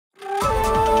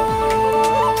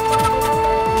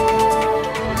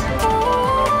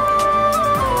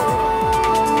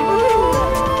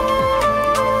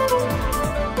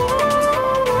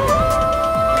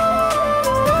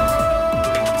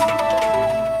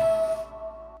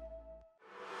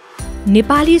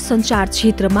नेपाली सञ्चार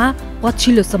क्षेत्रमा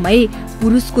पछिल्लो समय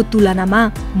पुरुषको तुलनामा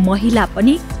महिला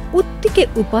पनि उत्तिकै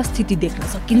उपस्थिति देख्न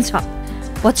सकिन्छ।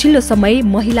 पछिल्लो समय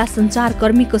महिला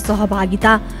सञ्चारकर्मीको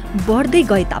सहभागिता बढ्दै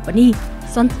गए तापनि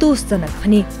सन्तोषजनक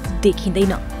भने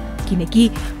देखिँदैन, किनकि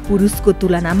पुरुषको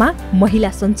तुलनामा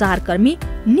महिला सञ्चारकर्मी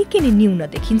निकै नै न्यून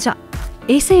देखिन्छ।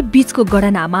 यसै बीचको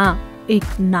गणनामा एक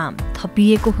नाम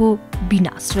थपिएको हो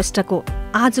बीना श्रेष्ठको।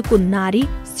 आजको नारी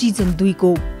सिजन 2 को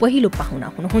पहिलो पाहुना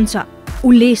हुनुहुन्छ।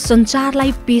 उनले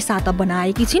सञ्चारलाई पेशा त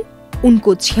बनाएकी छिन्,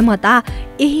 उनको क्षमता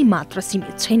यही मात्र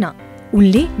सीमित छैन।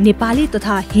 उनले नेपाली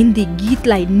तथा हिन्दी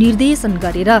गीतलाई निर्देशन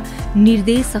गरेर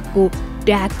निर्देशकको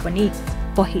ट्याग पनि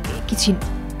पहिरेकी छिन्।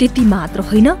 त्यति मात्र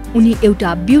होइन, उनी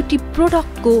एउटा ब्युटी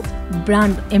प्रोडक्टको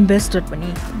ब्रान्ड एम्बेसडर पनि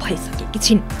भइसकेकी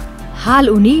छिन्। हाल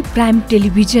उनी प्राइम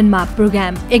टेलिभिजनमा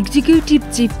प्रोग्राम एक्जिक्युटिभ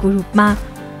चिफको रूपमा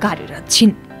कार्यरत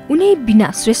छिन्। उनी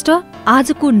बीना श्रेष्ठ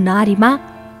आजको नारीमा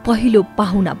पहिलो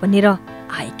पाहुना बनेर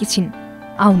आएकी छिन्।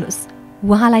 आउनुहोस्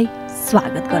उहाँलाई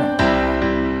स्वागत गरौँ।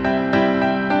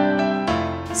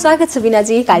 स्वागत छ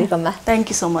बीनाजी कार्यक्रममा। Thank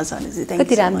you so much Anuji.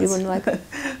 कति राम्ररी भन्नुभएको।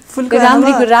 फुलको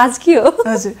राम्रीको राज के हो?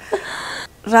 हजुर,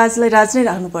 राजलाई राज नै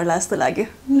राख्नु पर्ला जस्तो लाग्यो।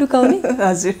 लुकाउने?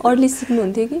 हजुर। अरूले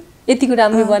सिक्नुहुन्थ्यो कि यतिको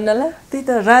राम्रो भन्नलाई? त्यही त,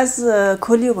 राज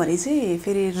खोलियो भने चाहिँ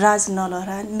फेरि राज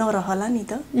नरहला नि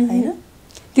त, होइन?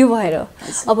 त्यो भएर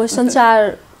अब सञ्चार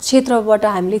क्षेत्रबाट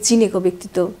हामीले चिनेको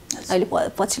व्यक्तित्व अहिले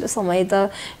पछिल्लो समय त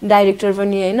डाइरेक्टर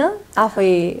पनि होइन,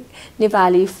 आफै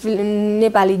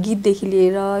नेपाली गीतदेखि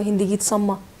लिएर हिन्दी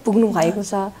गीतसम्म पुग्नु भएको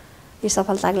छ। यो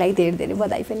सफलताको लागि धेरै धेरै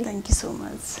बधाई पनि। Thank you so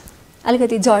much.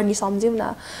 अलिकति जर्नी सम्झ्यौँ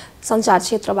न, सञ्चार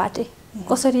क्षेत्रबाटै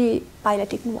कसरी पाइला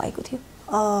टेक्नु भएको थियो?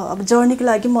 अब जर्नीको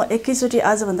लागि म एकैचोटि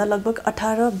आजभन्दा लगभग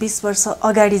 18-20 वर्ष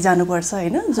अगाडि जानुपर्छ,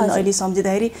 होइन? जुन अहिले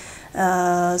सम्झिँदाखेरि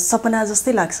सपना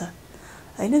जस्तै लाग्छ,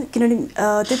 होइन? किनभने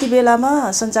त्यति बेलामा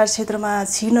सञ्चार क्षेत्रमा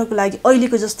छिर्नको लागि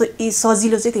अहिलेको जस्तो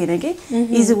सजिलो चाहिँ थिएन कि,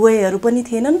 इजी वेहरू पनि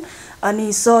थिएनन्, अनि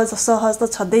सहज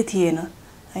त छँदै थिएन,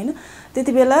 होइन?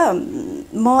 त्यति बेला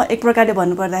म एक प्रकारले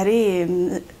भन्नुपर्दाखेरि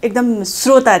एकदम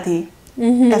श्रोता थिएँ।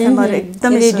 एफएमहरू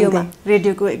एकदमै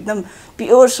रेडियोको एकदम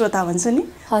प्योर श्रोता भन्छ नि,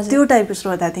 त्यो टाइपको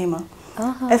श्रोता थिएँ म।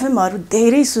 एफएमहरू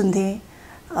धेरै सुन्थेँ।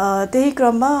 त्यही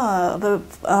क्रममा अब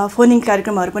फोनिङ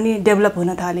कार्यक्रमहरू पनि डेभलप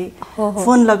हुन थाले,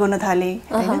 फोन लगाउन थाले,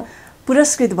 होइन?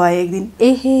 पुरस्कृत भए एक दिन।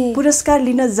 पुरस्कार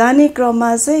लिन जाने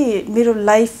क्रममा चाहिँ मेरो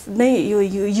लाइफ नै यो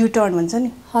युटर्न भन्छ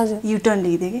नि, युटर्न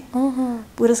लिइदिएँ कि।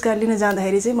 पुरस्कार लिन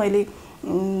जाँदाखेरि चाहिँ मैले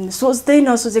सोच्दै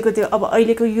नसोचेको थियो, अब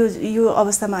अहिलेको यो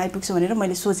अवस्थामा आइपुग्छु भनेर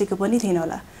मैले सोचेको पनि थिएन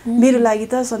होला। मेरो लागि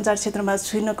त सञ्चार क्षेत्रमा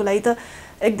छिर्नको लागि त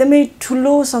एकदमै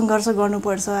ठुलो सङ्घर्ष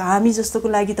गर्नुपर्छ, हामी जस्तोको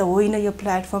लागि त होइन यो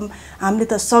प्लेटफर्म, हामीले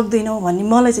त सक्दैनौँ भन्ने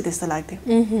मलाई चाहिँ त्यस्तो लाग्थ्यो।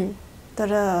 तर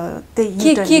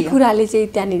त्यही के कुराले चाहिँ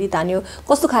त्यहाँनिर तान्यो?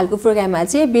 कस्तो खालको प्रोग्राममा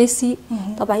चाहिँ बेसी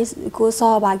तपाईँको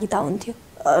सहभागिता हुन्थ्यो?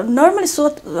 नर्मली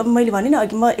मैले भने नि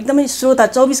अघि, म एकदमै श्रोता,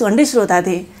 24 घन्टै श्रोता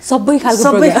थिएँ, सबै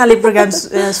खाले प्रोग्राम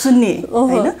सुन्ने,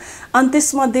 होइन? अनि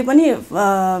त्यसमध्ये पनि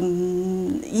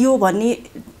यो भन्ने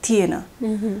थिएन।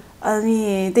 अनि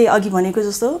त्यही अघि भनेको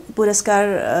जस्तो पुरस्कार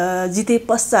जिते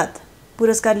पश्चात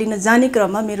पुरस्कार लिन जाने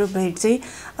क्रममा मेरो भेट चाहिँ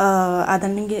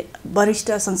आदरणीय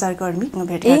वरिष्ठ सञ्चारकर्मी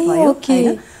भेटघाट भयो,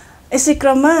 होइन? यसै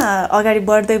क्रममा अगाडि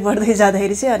बढ्दै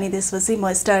जाँदाखेरि चाहिँ अनि त्यसपछि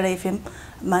म स्टार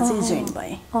एफएममा चाहिँ जोइन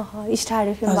भएँ। स्टार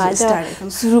एफएममा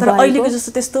सुरु भयो। तर अहिलेको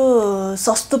जस्तो त्यस्तो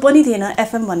सस्तो पनि थिएन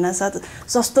एफएम भन्न साथ।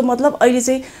 सस्तो मतलब अहिले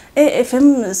चाहिँ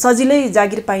एफएम सजिलै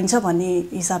जागिर पाइन्छ भन्ने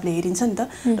हिसाबले हेरिन्छ नि त।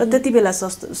 र त्यति बेला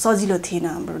सजिलो थिएन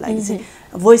हाम्रो लागि चाहिँ।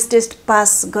 भोइस टेस्ट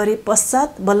पास गरे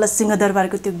पश्चात बल्ल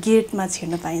सिंहदरबारको त्यो गेटमा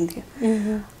छिर्न पाइन्थ्यो।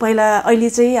 पहिला अहिले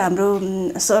चाहिँ हाम्रो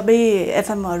सबै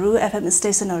एफएम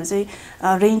स्टेसनहरू चाहिँ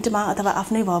रेन्टमा अथवा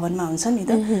आफ्नै भवनमा हुन्छ नि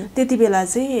त। त्यति बेला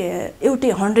चाहिँ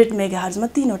एउटै 100 मेगाहर्जमा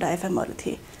 3वटा एफएमहरू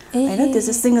थिए, होइन? त्यो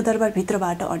चाहिँ सिंहदरबार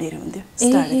भित्रबाट अडेर हुन्थ्यो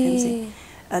स्टार एफएम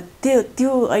चाहिँ।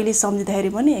 त्यो अहिले सम्झिँदाखेरि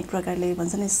पनि एक प्रकारले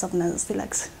भन्छ नि सपना जस्तै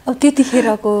लाग्छ। अब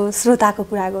त्यतिखेरको श्रोताको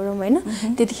कुरा गरौँ, होइन?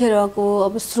 त्यतिखेरको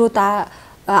अब श्रोता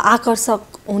आकर्षक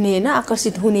हुने, होइन,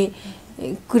 आकर्षित हुने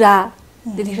कुरा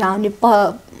त्यतिखेर आउने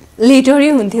लेटरै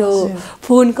हुन्थ्यो।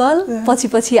 फोन कल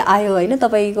पछि आयो, होइन?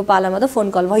 तपाईँको पालामा त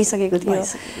फोन कल भइसकेको थियो।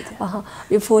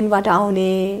 यो फोनबाट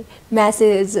आउने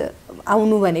म्यासेज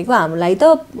आउनु भनेको हामीलाई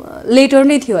त लेटर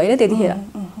नै थियो, होइन? त्यतिखेर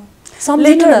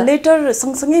लेटर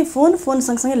सँगसँगै फोन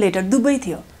सँगसँगै लेटर दुवै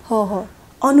थियो।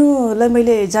 अनुलाई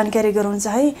मैले जानकारी गराउन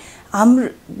चाहे, हाम्रो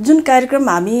जुन कार्यक्रम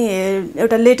हामी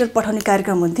एउटा लेटर पठाउने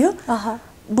कार्यक्रम हुन्थ्यो,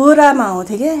 बोरामा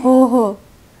आउँथ्यो क्या।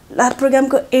 लास्ट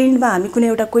प्रोग्रामको एन्डमा हामी कुनै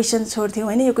एउटा क्वेसन छोड्थ्यौँ,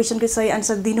 होइन? यो क्वेसनको सही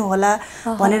आन्सर दिनु होला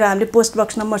भनेर हामीले पोस्ट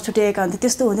बक्स नम्बर छुट्याएका हुन्थ्यो।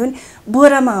 त्यस्तो हुन्थ्यो भने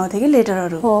बोरामा आउँथ्यो कि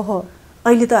लेटरहरू।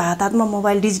 अहिले त हातमा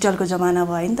मोबाइल डिजिटलको जमाना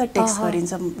भयो नि त, टेक्स्ट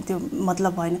गरिन्छ, त्यो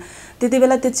मतलब भएन। त्यति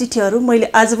बेला त्यो चिठीहरू मैले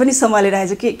आज पनि सम्हालेर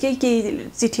आएछु। केही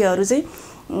चिठीहरू चाहिँ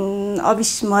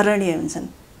अविस्मरणीय हुन्छन्।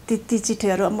 ती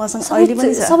चिठीहरू मसँग अहिले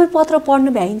पनि छ। सबै पत्र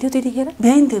पढ्नु भ्याइन्थ्यो त्यतिखेर?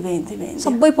 भ्याइन्थ्यो।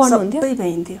 सबै पढ्नुहुन्थ्यो? सबै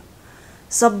भ्याइन्थ्यो।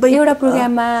 सबै एउटा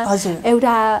प्रोग्राममा हजुर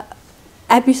एउटा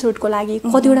एपिसोडको लागि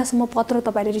कतिवटासम्म पत्र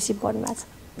तपाईँले रिसिभ गर्नुभएको छ?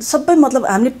 सबै मतलब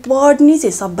हामीले पढ्ने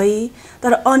चाहिँ सबै,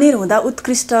 तर अनेर हुँदा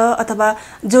उत्कृष्ट अथवा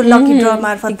जो लकी ड्र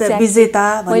मार्फत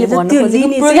विजेता भनेर त्यो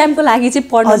लिने प्रोग्रामको लागि चाहिँ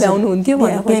पढ्न भ्याउनुहुन्थ्यो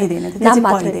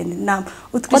भन्दैन। नाम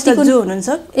उत्कृष्ट जो हुनुहुन्छ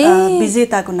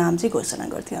विजेताको नाम चाहिँ घोषणा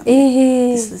गर्थ्यो।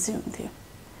 त्यस्तो चाहिँ हुन्थ्यो।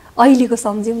 अहिलेको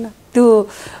सम्झौँ न, त्यो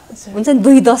हुन्छ नि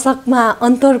 2 दशकमा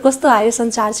अन्तर कस्तो आयो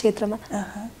सञ्चार क्षेत्रमा?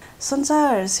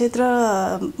 सञ्चार क्षेत्र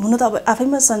हुन त अब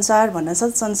आफैमा संसार भन्न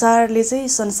छ,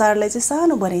 संसारलाई चाहिँ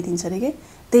सानो बनाइदिन्छ अरे के,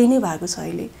 त्यही नै भएको छ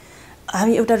अहिले।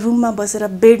 हामी एउटा रुममा बसेर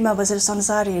बेडमा बसेर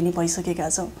संसार हेर्ने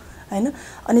भइसकेका छौँ हैन।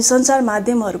 अनि सञ्चार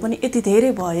माध्यमहरू पनि यति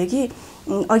धेरै भयो कि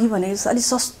अघि भनेको जस्तो अलिक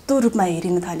सस्तो रूपमा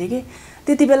हेरिन थाल्यो कि।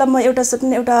 त्यति बेला म एउटा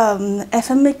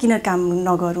एफएममै किन काम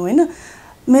नगरौँ हैन,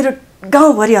 मेरो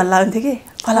गाउँभरि हल्ला हुन्थ्यो कि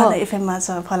फलानु एफएममा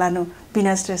छ, फलानु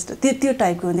बिना श्रेष्ठ, त्यो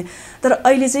टाइपको हुन्थ्यो। तर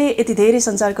अहिले चाहिँ यति धेरै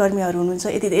सञ्चारकर्मीहरू हुनुहुन्छ,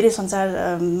 यति धेरै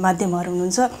सञ्चार माध्यमहरू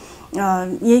हुनुहुन्छ,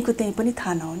 यहीँको त्यही पनि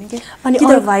थाहा नहुने कि अनि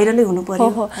भाइरलै हुनु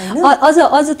पर्यो हैन।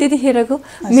 अझ त्यतिखेरको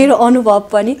मेरो अनुभव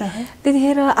पनि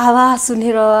त्यतिखेर आवाज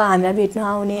सुनेर हामीलाई भेट्न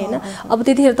आउने हैन। अब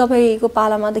त्यतिखेर तपाईँको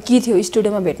पालामा त के थियो,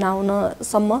 स्टुडियोमा भेट्न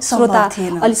आउनसम्म श्रोता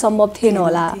अलि सम्भव थिएन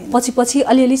होला, पछि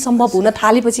अलिअलि सम्भव हुन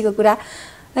थालेपछिको कुरा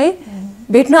है।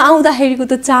 भेट्न आउँदाखेरिको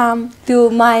त्यो चाम, त्यो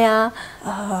माया,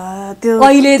 त्यो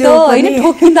अहिले त हैन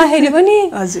ठोकिँदाखेरि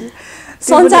पनि हजुर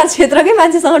सञ्चार क्षेत्रकै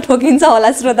मान्छेसँग ठोकिन्छ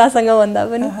होला श्रोतासँग भन्दा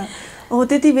पनि।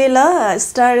 त्यति बेला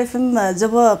स्टार एफएम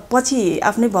जब पछि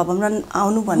आफ्नै भवनमा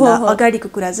आउनुभन्दा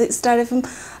अगाडिको कुरा चाहिँ स्टार एफएम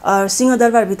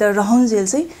सिंहदरबारभित्र रहन्जेल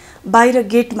चाहिँ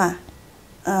बाहिर गेटमा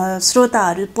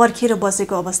श्रोताहरू पर्खेर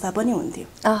बसेको अवस्था पनि हुन्थ्यो।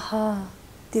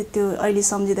 त्यो अहिले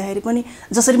सम्झिँदाखेरि पनि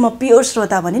जसरी म प्योर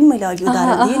श्रोता भने नि मैले अघि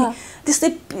उदाहरण दिएँ नि, त्यस्तै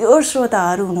प्योर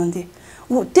श्रोताहरू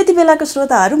हुनुहुन्थ्यो। त्यति बेलाको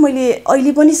श्रोताहरू मैले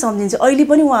अहिले पनि सम्झिन्छु। अहिले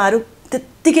पनि उहाँहरू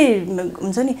त्यत्तिकै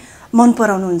हुन्छ नि, मन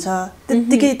पराउनुहुन्छ,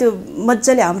 त्यत्तिकै त्यो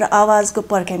मजाले हाम्रो आवाजको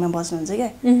पर्खाइमा बस्नुहुन्छ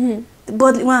क्या।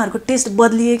 उहाँहरूको टेस्ट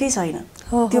बदलिएकै छैन,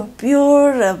 त्यो प्योर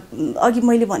अघि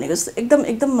मैले भनेको जस्तो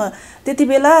एकदम त्यति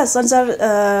बेला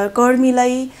सञ्चार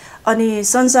कर्मीलाई अनि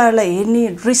संसारलाई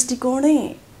हेर्ने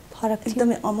दृष्टिकोणै फरक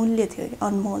एकदमै अमूल्य थियो,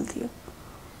 अनमोल थियो।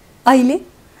 अहिले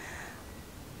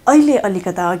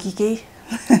अलिकता अघि केही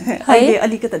अहिले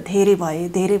अलिकता धेरै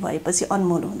भएपछि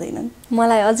अनमोल हुँदैनन्।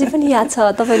 मलाई अझै पनि याद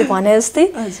छ तपाईँले भने जस्तै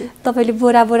तपाईँले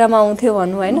बोरामा आउँथ्यो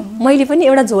भन्नु होइन, मैले पनि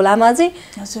एउटा झोलामा चाहिँ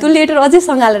त्यो लेटर अझै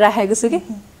सँगालेर राखेको छु कि।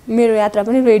 मेरो यात्रा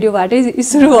पनि रेडियोबाटै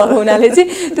सुरु भएको हुनाले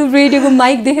चाहिँ त्यो रेडियोको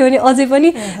माइक देख्यो भने अझै पनि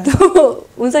त्यो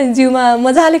हुन्छ नि जिउमा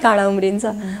मजाले काँडा उम्रिन्छ,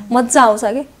 मजा आउँछ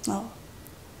कि।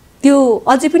 त्यो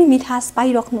अझै पनि मिठास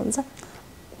पाइराख्नुहुन्छ?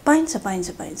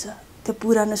 पाइन्छ। त्यो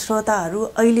पुरानो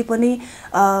श्रोताहरू अहिले पनि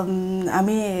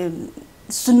हामी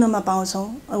सुन्नमा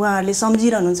पाउँछौँ। उहाँहरूले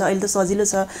सम्झिरहनुहुन्छ। अहिले त सजिलो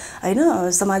छ हैन,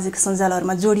 सामाजिक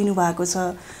सञ्जालहरूमा जोडिनु भएको छ,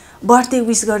 बर्थडे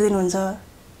विश गरिदिनुहुन्छ।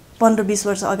 15-20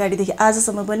 वर्ष अगाडिदेखि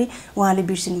आजसम्म पनि उहाँले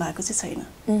बिर्सिनु भएको चाहिँ छैन।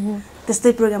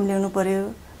 त्यस्तै प्रोग्राम ल्याउनु पर्यो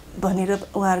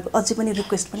भनेर उहाँहरूको अझै पनि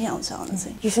रिक्वेस्ट पनि आउँछ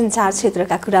चाहिँ। यो सञ्चार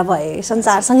क्षेत्रका कुरा भए,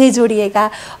 सञ्चारसँगै जोडिएका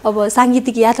अब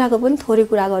साङ्गीतिक यात्राको पनि थोरै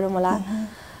कुरा गरौँ होला।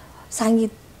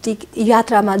 साङ्गीतिक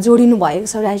यात्रामा जोडिनु भएको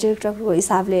छ डाइरेक्टरको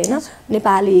हिसाबले होइन,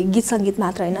 नेपाली गीत सङ्गीत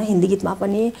मात्र होइन हिन्दी गीतमा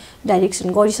पनि डाइरेक्सन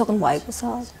गरिसक्नु भएको छ।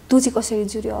 त्यो चाहिँ कसरी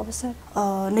जुड्यो अवसर?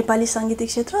 नेपाली साङ्गीतिक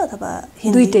क्षेत्र अथवा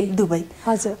हिन्दी दुवै?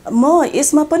 हजुर। म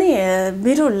यसमा पनि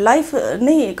मेरो लाइफ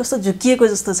नै कस्तो झुकिएको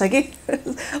जस्तो छ कि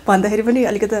भन्दाखेरि पनि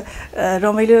अलिकति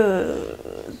रमाइलो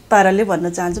पाराले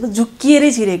भन्न चाहन्छु। म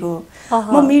झुकिएरै छिरेको हो।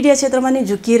 म मिडिया क्षेत्रमा नै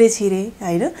झुकिएरै छिरेँ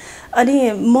होइन। अनि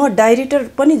म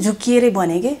डाइरेक्टर पनि झुकिएरै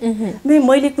भने कि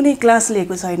मैले कुनै क्लास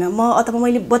लिएको छैन। अथवा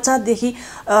मैले बच्चादेखि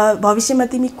भविष्यमा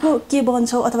तिमी के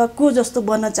बन्छौ अथवा को जस्तो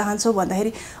बन्न चाहन्छौ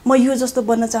भन्दाखेरि म यो जस्तो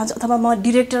बन्न चाहन्छु अथवा म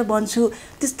डिरेक्टर बन्छु,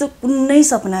 त्यस्तो कुनै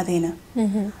सपना थिएन।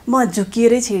 म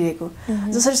झुकिएरै छिरेको।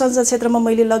 जसरी सञ्चार क्षेत्रमा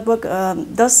मैले लगभग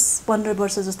 10-15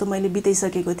 वर्ष जस्तो मैले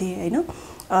बिताइसकेको थिएँ होइन।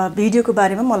 भिडियोको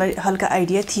बारेमा मलाई हल्का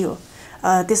आइडिया थियो।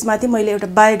 त्यसमाथि मैले एउटा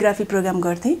बायोग्राफी प्रोग्राम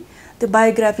गर्थेँ। त्यो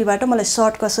बायोग्राफीबाट मलाई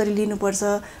सर्ट कसरी लिनुपर्छ,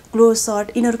 क्लोज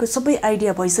सर्ट, यिनीहरूको सबै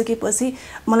आइडिया भइसकेपछि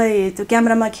मलाई त्यो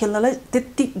क्यामेरामा खेल्नलाई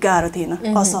त्यति गाह्रो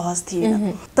थिएन, असहज थिएन।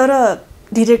 तर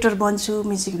डिरेक्टर बन्छु,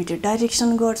 म्युजिक भिडियो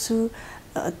डाइरेक्सन गर्छु,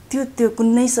 त्यो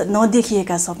कुनै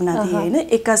नदेखिएका सपना थिए होइन।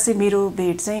 एक्कासी मेरो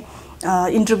भेट चाहिँ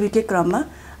इन्टरभ्यूकै क्रममा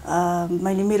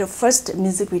मैले मेरो फर्स्ट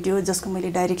म्युजिक भिडियो जसको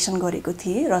मैले डाइरेक्सन गरेको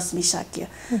थिएँ, रश्मि साक्य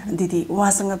दिदी,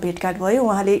 उहाँसँग भेटघाट भयो।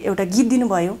 उहाँले एउटा गीत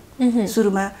दिनुभयो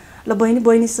सुरुमा, ल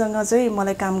बहिनीसँग चाहिँ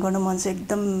मलाई काम गर्न मन छ,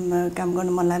 एकदम काम गर्न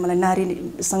मन लाग्यो, मलाई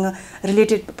नारीसँग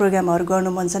रिलेटेड प्रोग्रामहरू गर्नु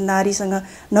मन छ, नारीसँग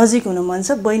नजिक हुनु मन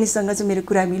छ, बहिनीसँग चाहिँ मेरो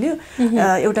कुरा मिल्यो,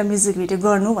 एउटा म्युजिक भिडियो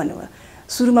गर्नु भन्नुभयो।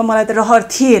 सुरुमा मलाई त रहर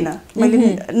थिएन, मैले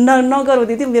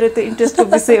नगराउँदै थिएँ, मेरो त्यो इन्ट्रेस्टको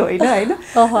विषय होइन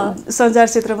सञ्चार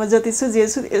क्षेत्रमा जति छु जे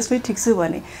छु यसमै ठिक छु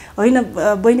भने, होइन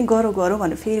बहिनी गरौँ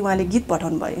भनेर फेरि उहाँले गीत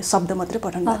पठाउनु भयो, शब्द मात्रै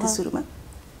पठाउनु भएको थियो। सुरुमा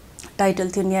टाइटल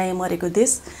थियो न्याय मरेको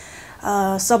देश।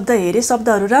 शब्द हेरेँ,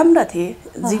 शब्दहरू राम्रा थिए,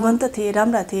 जीवन्त थिए,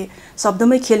 राम्रा थिए,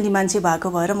 शब्दमै खेल्ने मान्छे भएको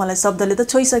भएर मलाई शब्दले त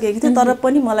छोइसकेको थियो, तर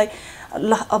पनि मलाई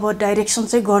ल अब डाइरेक्सन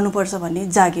चाहिँ गर्नुपर्छ भन्ने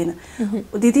जागेन।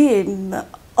 दिदी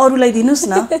अरूलाई दिनुस्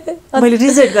न, मैले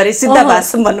रिजेक्ट गरेँ, सिधा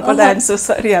भाषण भन्नुपर्दा आइएम सो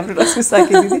सरी, हाम्रो रश्मि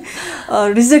साकी दिदी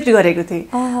रिजेक्ट गरेको थिएँ।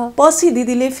 पछि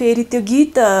दिदीले फेरि त्यो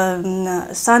गीत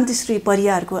शान्तिश्री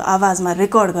परियारको आवाजमा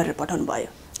रेकर्ड गरेर पठाउनु भयो।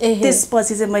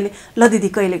 त्यसपछि चाहिँ मैले ल दिदी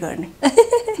कहिले गर्ने,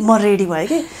 म रेडी भएँ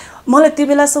कि। मलाई त्यो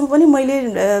बेलासम्म पनि मैले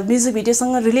म्युजिक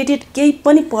भिडियोसँग रिलेटेड केही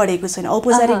पनि पढेको छैन,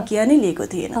 औपचारिक ज्ञानै लिएको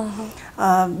थिएन।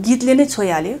 गीतले नै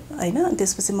छोइहाल्यो होइन,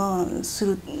 त्यसपछि म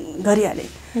सुरु गरिहालेँ।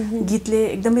 गीतले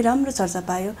एकदमै राम्रो चर्चा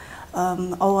पायो,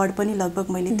 अवार्ड पनि लगभग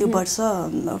मैले त्यो वर्ष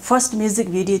फर्स्ट म्युजिक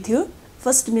भिडियो थियो,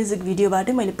 फर्स्ट म्युजिक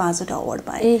भिडियोबाटै मैले 5वटा अवार्ड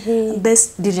पाएँ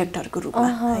बेस्ट डिरेक्टरको रूपमा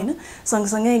होइन।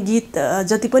 सँगसँगै गीत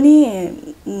जति पनि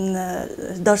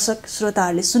दर्शक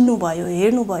श्रोताहरूले सुन्नुभयो,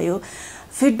 हेर्नुभयो,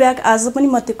 फिडब्याक आज पनि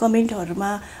म त्यो कमेन्टहरूमा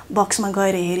बक्समा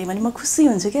गएर हेरेँ भने म खुसी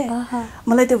हुन्छु क्या।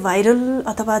 मलाई त्यो भाइरल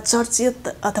अथवा चर्चित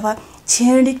अथवा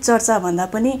क्षणिक चर्चा भन्दा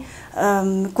पनि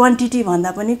क्वान्टिटी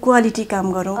भन्दा पनि क्वालिटी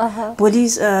काम गरौँ। भोलि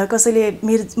कसैले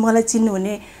मलाई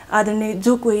चिन्नुहुने आदरणीय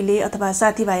जो कोहीले अथवा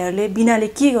साथीभाइहरूले बिनाले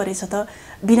के गरेछ त,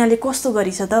 बिनाले कस्तो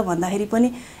गरेछ त भन्दाखेरि पनि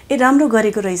ए राम्रो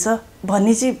गरेको रहेछ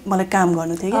भन्ने चाहिँ मलाई काम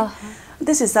गर्नु थियो क्या।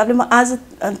 त्यस हिसाबले म आज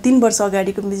 3 वर्ष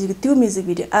अगाडिको त्यो म्युजिक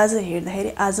भिडियो आज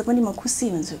हेर्दाखेरि आज पनि म खुसी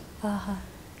हुन्छु।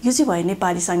 यो चाहिँ भयो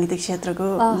नेपाली साङ्गीतिक क्षेत्रको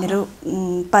मेरो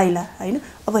पाइला होइन।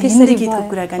 अब हिन्दी गीतको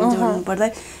कुराकानी जोड्नु पर्दा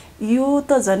यो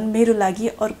त झन् मेरो लागि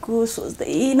अर्को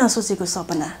सोच्दै नसोचेको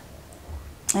सपना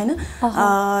होइन।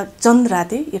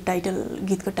 चन्द्राते यो टाइटल,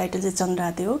 गीतको टाइटल चाहिँ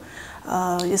चन्द्राते हो।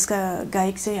 यसका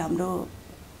गायक चाहिँ हाम्रो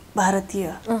भारतीय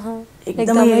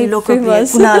एकदमै लोकप्रिय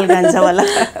कुनाल गान्जावाला,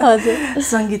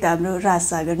 सङ्गीत हाम्रो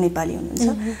राजसागर नेपाली हुनुहुन्छ।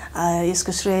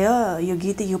 यसको श्रेय, यो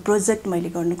गीत, यो प्रोजेक्ट मैले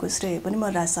गर्नुको श्रेय पनि म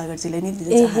राजसागरजीलाई नै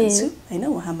दिन चाहन्छु होइन।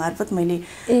 उहाँ मार्फत मैले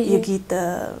यो गीत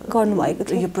गर्नुभएको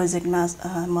थियो, यो प्रोजेक्टमा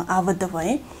म आबद्ध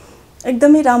भएँ।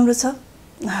 एकदमै राम्रो छ,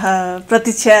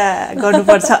 प्रतीक्षा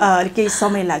गर्नुपर्छ, केही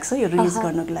समय लाग्छ यो रिलिज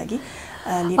गर्नको लागि।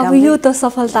 अब यो त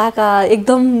सफलताका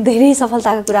एकदम धेरै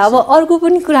सफलताका कुरा। अब अर्को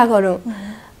पनि कुरा गरौँ,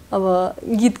 अब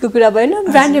गीतको कुरा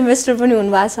भएन, ब्रान्ड एम्बेसडर पनि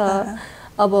हुनुभएको छ।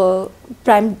 अब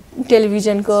प्राइम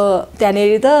टेलिभिजनको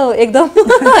त्यहाँनिर त एकदम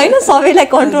होइन सबैलाई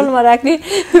कन्ट्रोलमा राख्ने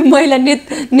महिला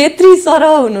नेत्री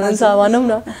सरह हुनुहुन्छ भनौँ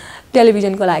न।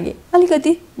 टेलिभिजनको लागि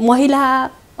अलिकति महिला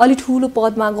अलि ठुलो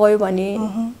पदमा गयो भने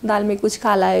दाल में कुछ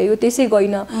खालायो, यो त्यसै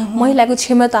गइन महिलाको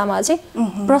क्षमतामा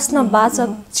चाहिँ प्रश्नवाचक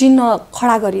चिन्ह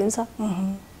खडा गरिन्छ।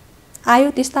 आयो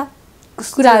त्यस्ता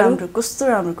कुराहरू? कस्तो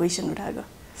राम्रो क्वेसन उठाएको,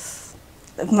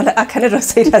 मलाई आँखा नै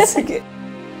रसाइरहेछ के।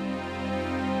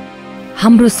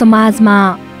 हाम्रो समाजमा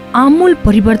आमूल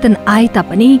परिवर्तन आए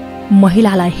तापनि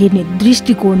महिलालाई हेर्ने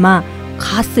दृष्टिकोणमा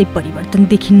खासै परिवर्तन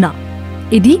देखिन्न।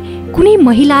 यदि कुनै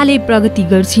महिलाले प्रगति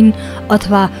गर्छिन्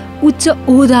अथवा उच्च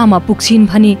ओहदामा पुग्छिन्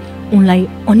भने उनलाई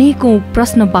अनेकौं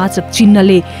प्रश्नवाचक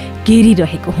चिन्हले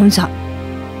घेरिरहेको हुन्छ।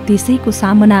 त्यसैको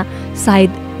सामना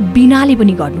सायद बिनाले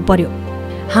पनि गर्नु पर्यो।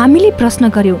 हामीले प्रश्न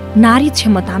गर्यौं, नारी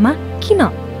क्षमतामा किन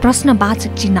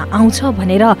प्रश्नवाचक चिन्ह आउँछ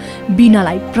भनेर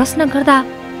बिनालाई प्रश्न गर्दा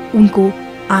उनको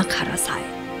आँखा रसाए।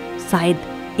 सायद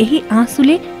यही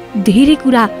आँसुले धेरै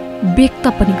कुरा व्यक्त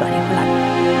पनि गरे होला।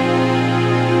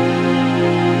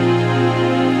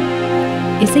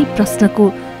 यसै प्रश्नको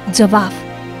जवाफ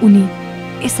उनी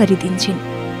यसरी दिन्छन्।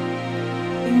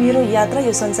 मेरो यात्रा,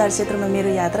 यो संसार क्षेत्रमा मेरो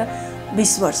यात्रा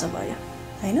 20 वर्ष भयो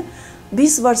हैन।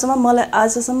 20 वर्षमा मलाई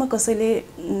आजसम्म कसैले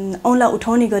औँला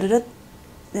उठाउने गरेर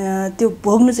त्यो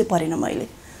भोग्नु चाहिँ परेन मैले।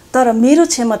 तर मेरो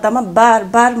क्षमतामा बार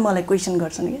बार मलाई क्वेसन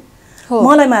गर्छन् के,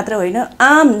 मलाई मात्र होइन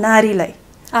आम नारीलाई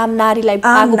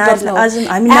आगो प्रश्न हो।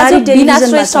 हामी नारी बिना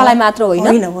श्रेष्ठलाई मात्र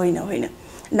होइन होइन होइन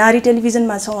नारी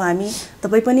टेलिभिजनमा छौँ हामी,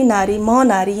 तपाईँ पनि नारी, म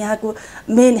नारी, यहाँको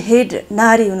मेन हेड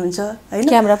नारी हुनुहुन्छ हैन,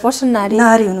 क्यामेरा पर्सन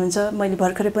नारी हुनुहुन्छ। मैले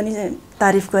भर्खरै पनि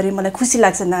तारिफ गरेँ, मलाई खुसी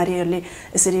लाग्छ नारीहरूले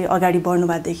यसरी अगाडि बढ्नु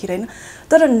भएको देखेर हैन।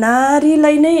 तर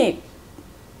नारीलाई नै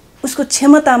उसको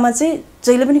क्षमतामा चाहिँ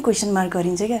जहिले पनि क्वेसन मार्क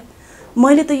गरिन्छ क्या।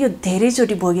 मैले त यो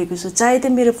धेरैचोटि भोगेको छु, चाहे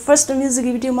त्यो मेरो फर्स्ट म्युजिक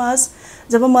भिडियोमा होस्,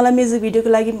 जब मलाई म्युजिक भिडियोको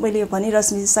लागि मैले भने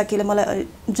रश्मि साकीले मलाई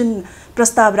जुन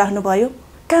प्रस्ताव राख्नुभयो,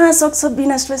 कहाँ सक्छ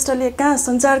बिना श्रेष्ठले, कहाँ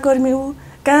सञ्चारकर्मी हो,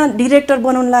 कहाँ डिरेक्टर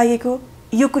बनाउन लागेको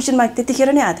यो क्वेसन मार्क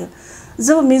त्यतिखेर नै आएको थियो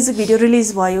जब म्युजिक भिडियो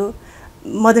रिलिज भयो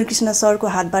मदन कृष्ण सरको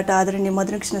हातबाट आदरणीय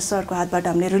मदन कृष्ण सरको हातबाट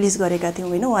हामीले रिलिज गरेका थियौँ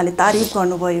होइन उहाँले तारिफ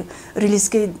गर्नुभयो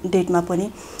रिलिजकै डेटमा पनि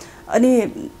अनि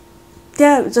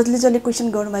त्यहाँ जसले क्वेसन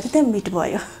गर्नुभएको थियो त्यहाँ मिट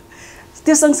भयो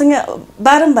त्यो सँगसँगै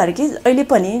बारम्बार कि अहिले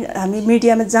पनि हामी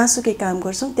मिडियामा जहाँसुकै काम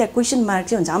गर्छौँ त्यहाँ क्वेसन मार्क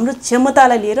चाहिँ हुन्छ हाम्रो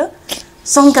क्षमतालाई लिएर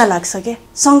शङ्का लाग्छ क्या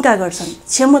शङ्का गर्छन्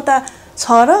क्षमता छ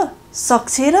र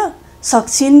सक्छ र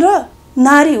सक्छिन् र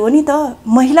नारी हो नि त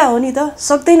महिला हो नि त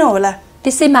सक्दैन होला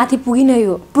त्यसै माथि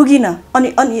पुगिन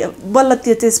अनि बल्ल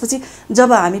त्यसपछि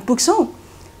जब हामी पुग्छौँ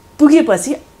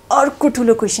पुगेपछि अर्को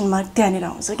ठुलो क्वेसन मार्क त्यहाँनिर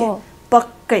आउँछ क्या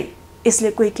पक्कै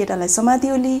यसले कोही केटालाई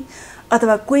समात्यो होली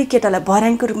अथवा कोही केटालाई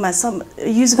भर्याङको रूपमा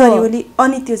युज गर्यो होली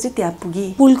अनि त्यो चाहिँ त्यहाँ पुगी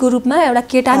पुलको रूपमा एउटा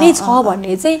केटा नै छ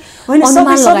भन्ने चाहिँ होइन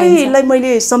सबैलाई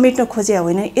मैले समेट्न खोजे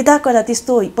होइन यता कता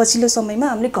त्यस्तो पछिल्लो समयमा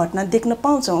हामीले घटना देख्न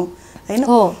पाउँछौँ होइन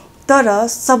तर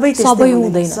सबै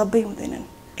हुँदैनन्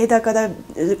यता कता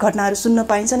घटनाहरू सुन्न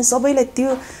पाइन्छ नि सबैलाई त्यो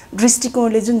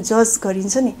दृष्टिकोणले जुन जज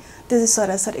गरिन्छ नि त्यो चाहिँ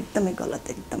सरासर एकदमै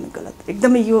गलत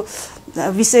एकदमै यो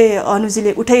विषय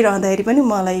अनुजीले उठाइरहँदाखेरि पनि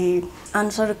मलाई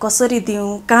आन्सर कसरी दिउँ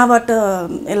कहाँबाट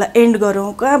यसलाई एन्ड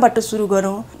गरौँ कहाँबाट सुरु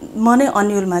गरौँ म नै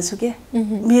अन्यलमा छु क्या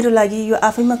मेरो लागि यो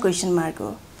आफैमा क्वेसन मार्क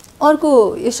हो अर्को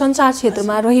यो सञ्चार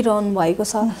क्षेत्रमा रहिरहनु भएको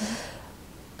छ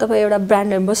तपाईँ एउटा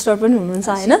ब्रान्ड एम्बेसडर पनि हुनुहुन्छ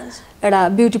होइन एउटा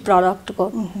ब्युटी प्रडक्टको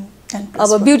अब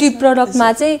ब्युटी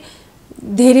प्रडक्टमा चाहिँ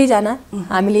धेरैजना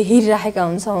हामीले हेरिराखेका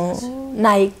हुन्छौँ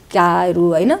नायिकाहरू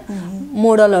होइन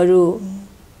मोडलहरू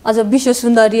अझ विश्व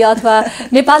सुन्दरी अथवा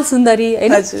नेपाल सुन्दरी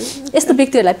होइन यस्तो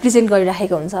व्यक्तिहरूलाई प्रेजेन्ट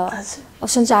गरिराखेको हुन्छ अब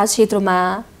सञ्चार क्षेत्रमा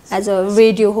एज अ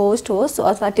रेडियो होस्ट होस्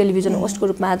अथवा टेलिभिजन होस्टको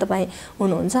रूपमा तपाईँ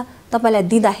हुनुहुन्छ तपाईँलाई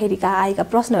दिँदाखेरिका आएका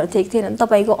प्रश्नहरू थिएन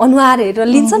तपाईँको अनुहार हेरेर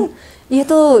लिन्छन् यो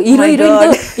त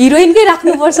हिरोइनकै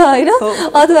राख्नुपर्छ होइन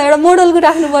अथवा एउटा मोडलको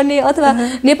राख्नुपर्ने अथवा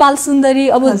नेपाल सुन्दरी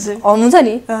अब हुन्छ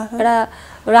नि एउटा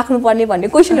राख्नुपर्ने भन्ने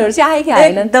क्वेसनहरू चाहिँ आयो कि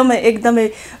आएन एकदमै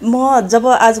म जब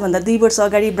आजभन्दा 2 वर्ष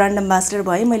अगाडि ब्रान्ड एम्बेसडर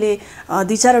भएँ मैले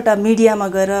 2-4वटा मिडियामा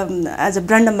गएर एज अ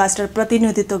ब्रान्ड एम्बेसडर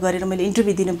प्रतिनिधित्व गरेर मैले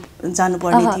इन्टरभ्यू दिन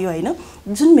जानुपर्ने थियो होइन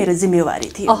जुन मेरो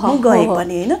जिम्मेवारी थियो म गएँ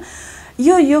पनि होइन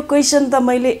यो क्वेसन त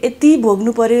मैले यति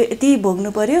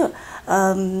भोग्नु पर्यो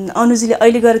अनुजीले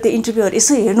अहिले गएर त्यो इन्टरभ्यूहरू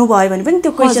यसो हेर्नु भयो भने पनि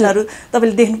त्यो क्वेसनहरू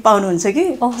तपाईँले देख्नु पाउनुहुन्छ कि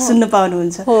सुन्न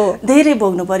पाउनुहुन्छ धेरै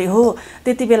भोग्नु पर्यो हो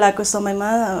त्यति बेलाको समयमा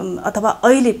अथवा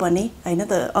अहिले पनि होइन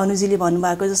त अनुजीले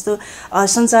भन्नुभएको जस्तो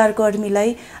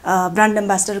सञ्चारकर्मीलाई ब्रान्ड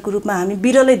एम्बेसडरको रूपमा हामी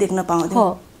बिरलै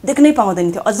देख्नै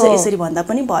पाउँदैन थियो अझ यसरी भन्दा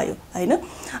पनि भयो होइन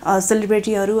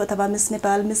सेलिब्रिटीहरू अथवा miss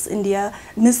Nepal miss India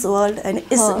miss world होइन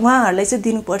उहाँहरूलाई चाहिँ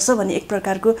दिनुपर्छ भन्ने एक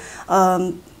प्रकारको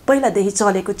पहिलादेखि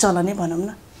चलेको चलनै भनौँ न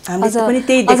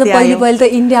पहिले त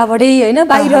इन्डियाबाटै होइन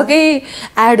बाहिरकै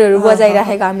एडहरू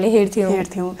बजाइराखेको हामीले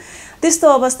हेर्थ्यौँ त्यस्तो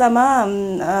अवस्थामा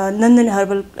नन्दन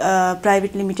हर्बल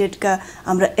प्राइभेट लिमिटेडका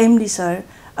हाम्रो एमडी सर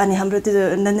अनि हाम्रो त्यो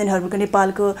नन्दन हर्बलको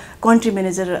नेपालको कन्ट्री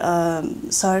म्यानेजर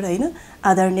सर होइन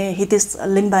आदरणीय हितेश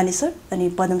लिम्बानी सर अनि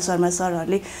पदम शर्मा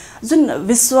सरहरूले जुन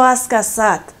विश्वासका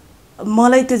साथ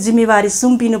मलाई त्यो जिम्मेवारी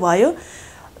सुम्पिनु भयो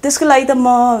त्यसको लागि त म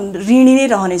ऋणी नै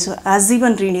रहनेछु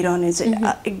आजीवन ऋणी रहनेछु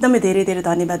एकदमै धेरै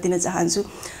धन्यवाद दिन चाहन्छु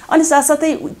अनि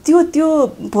साथसाथै त्यो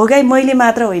भोगाई मैले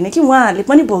मात्र होइन कि उहाँहरूले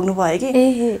पनि भोग्नु भयो कि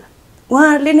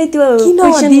उहाँहरूले नै त्यो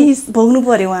क्वेसन भोग्नु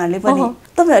पर्यो उहाँहरूले पनि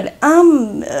तपाईँहरूले आम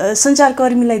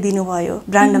सञ्चारकर्मीलाई दिनुभयो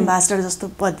ब्रान्ड एम्बेसडर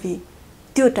जस्तो पदवी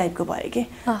त्यो टाइपको भयो कि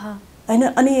होइन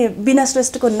अनि बिना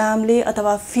श्रेष्ठको नामले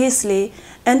अथवा फेसले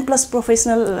N+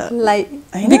 प्रोफेसनललाई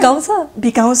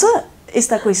बिकाउँछ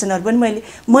यस्ता क्वेसनहरू पनि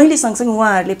मैले सँगसँगै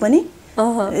उहाँहरूले पनि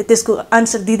त्यसको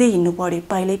आन्सर दिँदै हिँड्नु पर्यो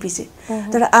पाइलै पछि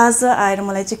तर आज आएर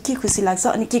मलाई चाहिँ के खुसी लाग्छ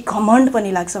अनि के घमण्ड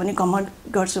पनि लाग्छ भने घमण्ड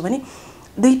गर्छु भने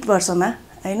 2 वर्षमा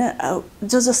होइन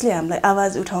जसले हामीलाई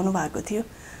आवाज उठाउनु भएको थियो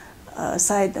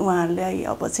सायद उहाँहरूलाई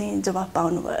अब चाहिँ जवाफ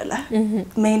पाउनुभयो होला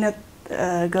मेहनत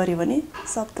गर्यो भने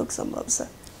सब थोक सम्भव छ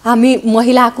हामी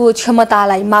महिलाको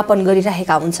क्षमतालाई मापन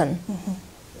गरिरहेका हुन्छन्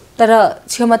तर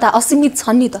क्षमता असीमित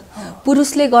छन् नि त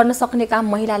पुरुषले गर्न सक्ने काम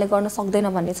महिलाले गर्न सक्दैन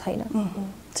भन्ने छैन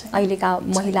अहिलेका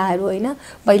महिलाहरू होइन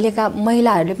पहिलेका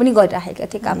महिलाहरूले पनि गरिराखेका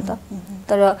थिए काम त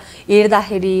तर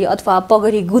हेर्दाखेरि अथवा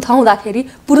पगडी गुथाउँदाखेरि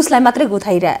पुरुषलाई मात्रै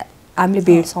हामीले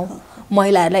भेट्छौँ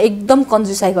महिलाहरूलाई एकदम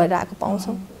कन्जुसाइ गरिरहेको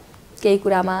पाउँछौँ केही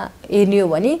कुरामा हेर्ने हो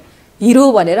भने हिरो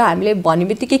भनेर हामीले भन्ने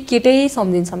बित्तिकै केटै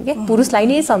सम्झिन्छौँ क्या पुरुषलाई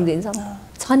नै सम्झिन्छौँ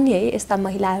छन् नि है यस्ता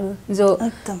महिलाहरू जो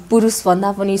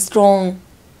पुरुषभन्दा पनि स्ट्रङ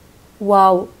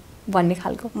वाउ भन्ने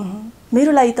खालको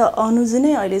मेरो लागि त अनुजी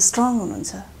नै अहिले स्ट्रङ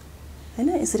हुनुहुन्छ होइन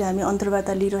यसरी हामी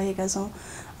अन्तर्वार्ता लिइरहेका छौँ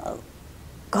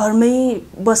घरमै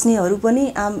बस्नेहरू पनि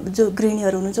जो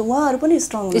गृहिणीहरू हुनुहुन्छ उहाँहरू पनि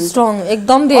स्ट्रङ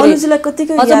एकदम धेरै अनुजीलाई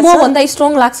कतिको याद छ म भन्दा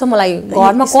स्ट्रङ लाग्छ मलाई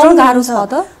घरमा कम गाह्रो छ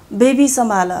त बेबी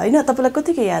सम्हाल हैन तपाईलाई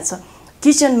कतिको याद छ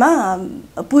किचनमा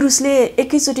पुरुषले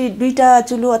एकैचोटी 2टा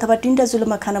चुलो अथवा 3टा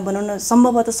चुलोमा खाना बनाउन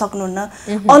सम्भवतः सक्नुहुन्न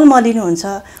अलमलिनुहुन्छ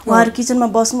उहाँहरु किचनमा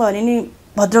बस्नु भने नि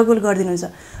भद्रगोल गर्दिनुहुन्छ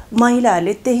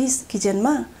महिलाहरूले त्यही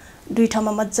किचनमा 2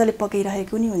 ठाउँमा मज्जाले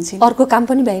पकाइरहेको नि हुन्छन् अर्को काम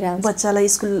पनि भइरहेको बच्चालाई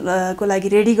स्कुलको लागि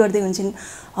रेडी गर्दै हुन्छन्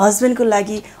हस्बेन्डको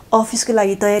लागि अफिसको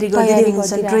लागि तयारी गर्दै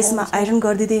हुन्छन् ड्रेसमा आइरन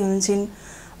गर्दै हुन्छन्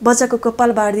बच्चाको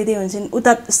कपाल बार्दिदै हुन्छन्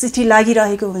उता सिठी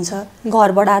लागिरहेको हुन्छ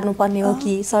घर बढार्नु पर्ने हो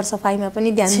कि सरसफाइमा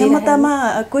पनि ध्यान दिनु क्षमतामा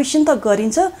क्वेशन त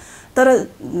गरिन्छ तर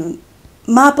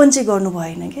मापन चाहिँ गर्नु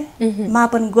भएन के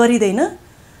मापन गरिदैन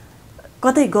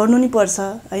कतै गर्नु नि पर्छ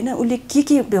हैन उले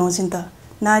के भ्याउँछिन् त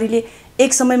नारीले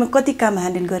एक समयमा कति काम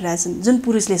ह्यान्डल गरिरहेछन् जुन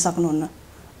पुरुषले सक्नुहुन्न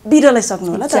बिरलै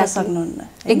सक्नु होला तर सक्नुहुन्न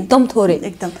एकदम थोरै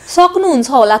एकदम सक्नुहुन्छ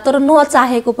होला तर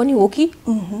नचाहेको पनि हो कि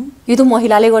यो त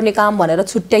महिलाले गर्ने काम भनेर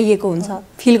छुट्याइएको हुन्छ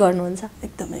फिल गर्नुहुन्छ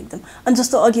एकदम एकदम अनि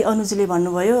जस्तो अघि अनुजीले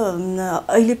भन्नुभयो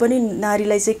अहिले पनि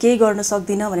नारीलाई चाहिँ केही गर्न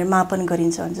सक्दिन भनेर मापन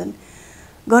गरिन्छ भन्छन्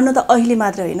गर्न त अहिले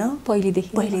मात्र हैन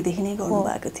पहिलेदेखि नै गर्नु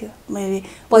भएको थियो मैले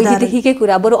पहिलेदेखिकै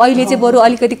कुरा बरु अहिले चाहिँ बरु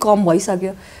अलिकति कम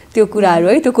भइसक्यो त्यो कुराहरु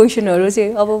है त्यो क्वेशनहरु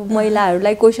चाहिँ अब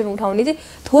महिलाहरुलाई क्वेशन उठाउने चाहिँ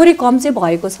थोरै कम चाहिँ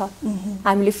भएको छ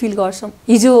हामीले फिल गर्छौं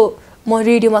हिजो म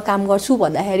रेडियोमा काम गर्छु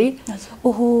भन्दाखेरि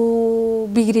ओहो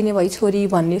बिग्रिने भई छोरी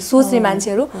भन्ने सोच्ने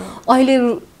मान्छेहरु अहिले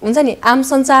हुन्छ नि आम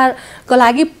सञ्चारको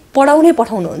लागि पढाउनै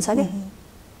पठाउनु हुन्छ के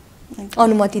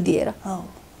अनुमति दिएर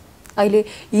अहिले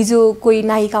हिजो कोही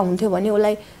नायिका हुन्थ्यो भने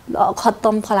उलाई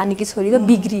खत्तम फलानीकी छोरी त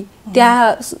बिग्री त्यहाँ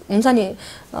हुन्छ नि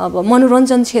अब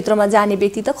मनोरञ्जन क्षेत्रमा जाने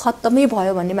व्यक्ति त खत्तमै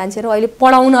भयो भन्ने मान्छेहरु अहिले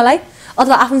पढाउनलाई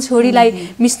अथवा आफ्नो छोरीलाई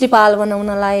मिस नेपाल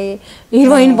बनाउनलाई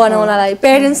हिरोइन बनाउनलाई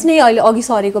पेरेन्ट्स नै अहिले अघि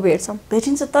सरेको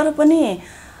भेटिन्छ तर पनि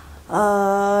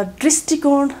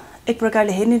दृष्टिकोण एक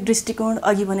प्रकारले हेर्ने दृष्टिकोण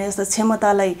अघि भने जस्तो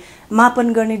क्षमतालाई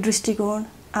मापन गर्ने दृष्टिकोण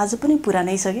आज पनि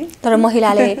पुरानै छ के तर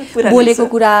महिलाले बोलेको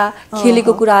कुरा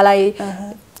खेलेको कुरालाई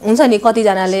हुन्छ नि कति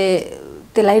जनाले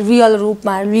त्यसलाई रियल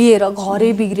रूपमा लिएर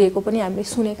घरै बिग्रिएको पनि हामीले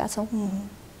सुनेका छौं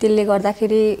त्यसले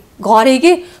गर्दाखेरि घरै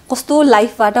के कस्तो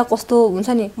लाइफबाट कस्तो हुन्छ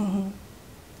नि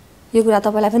यो कुरा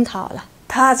तपाईलाई पनि थाहा होला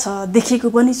थाहा छ देखेको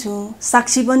पनि छु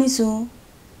साक्षी पनि छु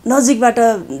नजिकबाट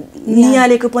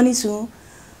नियालेको पनि छु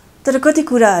तर कति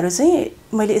कुराहरु चाहिँ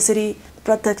मैले यसरी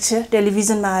प्रत्यक्ष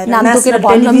टेलिभिजनमा आएर नेशनल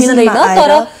टेलिभिजनमा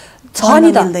तर छ नि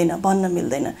त भन्न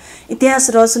मिल्दैन इतिहास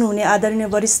रचनु हुने आदरणीय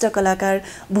वरिष्ठ कलाकार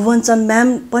भुवनचन्द म्याम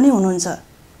पनि हुनुहुन्छ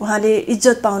उहाँले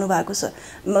इज्जत पाउनु भएको छ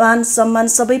मान सम्मान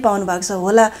सबै पाउनु भएको छ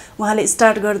होला उहाँले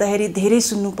स्टार्ट गर्दाखेरि धेरै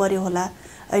सुन्नु पर्यो होला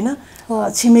हैन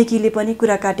छिमेकीले पनि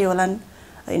कुरा काटे होलान्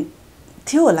हैन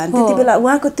थियो होला त्यतिबेला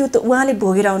उहाँको त्यो त उहाँले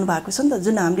भोगेर आउनु भएको छ नि त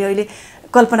जुन हामीले अहिले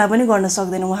कल्पना पनि गर्न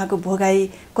सक्दैन उहाँको भोगाई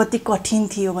कति कठिन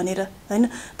थियो भनेर हैन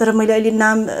तर मैले अहिले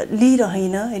नाम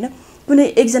लिइरहैन हैन कुनै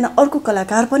एकजना अर्को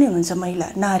कलाकार पनि हुनुहुन्छ महिला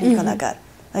नारी कलाकार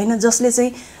हैन जसले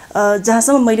चाहिँ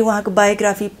जहाँसम्म मैले उहाँको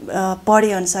बायोग्राफी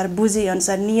पढे अनुसार बुझे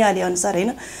अनुसार नियाले अनुसार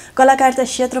हैन कलाकारिता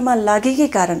क्षेत्रमा लागेकै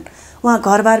कारण उहाँ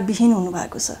घरबार विहीन हुनु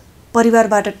भएको छ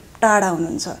परिवारबाट टाढा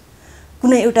हुनुहुन्छ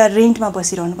कुनै एउटा रेन्टमा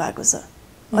बसिरहनु भएको छ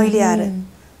अहिले आएर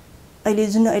अहिले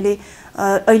जुन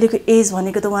अहिलेको एज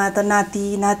भनेको त उहाँ त नाति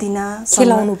नातिना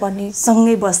खेलाउनु पर्ने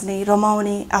सँगै बस्ने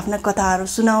रमाउने आफ्ना कथाहरू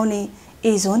सुनाउने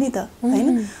एज हो नि त हैन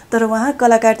तर उहाँ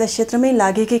कलाकारिता क्षेत्रमै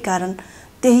लागेकै कारण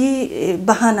त्यही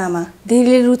बहानामा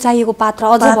धेरैले रुचाइएको पात्र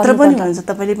पनि हुन्छ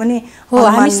तपाईले पनि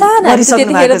अनुमान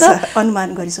गरिसक्नु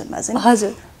भएको छ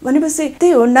हजुर भनेपछि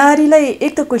त्यही हो नारीलाई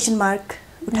एक त क्वेशन मार्क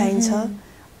उठाइन्छ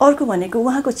अर्को भनेको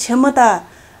उहाँको क्षमता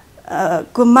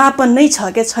को मापन नै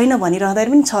छ के छैन भनिरहँदा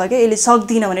पनि छ के यसले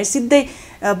सक्दिन भनेर सिधै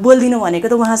बोल्दिन भनेको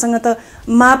त उहाँसँग त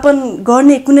मापन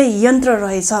गर्ने कुनै यन्त्र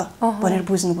रहेछ भनेर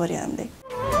बुझ्नु पर्यो हामीले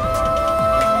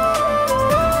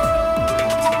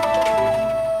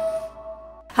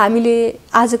हामीले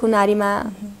आजको नारीमा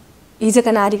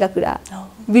हिजोका नारीका कुरा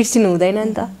बिर्सिनु हुँदैन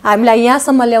नि त हामीलाई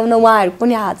यहाँसम्म ल्याउन उहाँहरुको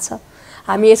पनि हात छ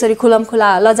हामी यसरी खुलमखुला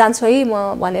ल जान्छु है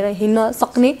म भनेर हिँड्न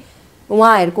सक्ने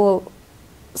उहाँहरुको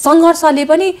संघर्षले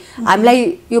पनि हामीलाई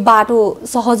यो बाटो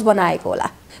सहज बनाएको होला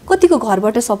कतिको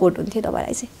घरबाट सपोर्ट हुन्थ्यो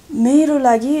तपाईलाई चाहिँ मेरो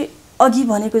लागि अघि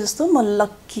भनेको जस्तो म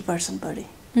लक्की पर्सन पढे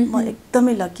म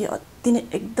एकदमै लक्की अति नै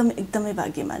एकदमै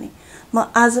भाग्यमानी म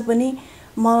आज पनि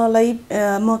मलाई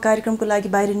म कार्यक्रमको लागि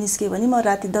बाहिर निस्के भने म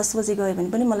राति 10 बजे गए भने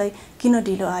पनि मलाई किन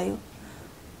ढिलो आयो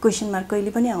क्वेशन मार्क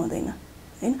कहिले पनि आउँदैन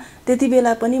हैन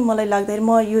त्यतिबेला पनि मलाई लाग्दैन म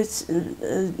यो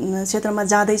क्षेत्रमा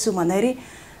जाँदै छु भन्दाखेरि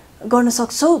गर्न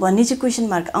सक्छौ भन्ने चाहिँ क्वेशन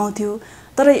मार्क आउँथ्यो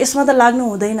तर यसमा त लाग्नु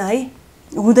हुँदैन है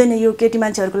हुँदैन यो केटी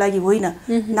मान्छेहरुको लागि होइन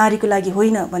नारीको लागि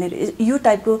होइन भनेर यो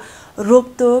टाइपको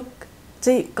रोकटोक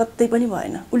चाहिँ कतै पनि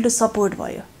भएन, उल्टो सपोर्ट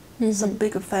भयो।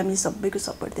 सबैको फ्यामिली सबैको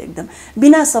सपोर्ट थियो एकदम।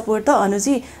 बिना सपोर्ट त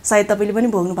अनुजी सायद तपाईँले पनि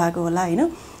भोग्नु भएको होला होइन।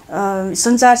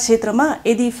 सञ्चार क्षेत्रमा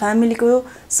यदि फ्यामिलीको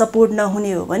सपोर्ट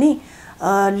नहुने हो भने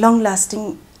लङ लास्टिङ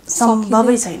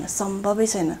सम्भवै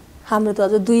छैन। हाम्रो त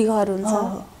अझ 2 घर हुन्छ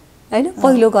हैन,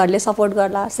 पहिलो घरले सपोर्ट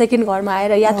गर्ला, सेकेन्ड घरमा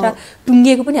आएर यात्रा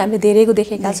टुङ्गिएको पनि हामीले धेरैको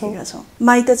देखेका छौँ।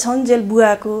 माइत छन् जेल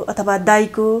बुवाको अथवा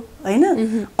दाइको हैन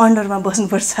अन्डरमा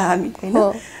बस्नुपर्छ हामी हैन।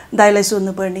 दाइलाई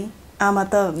सोध्नु पर्ने, आमा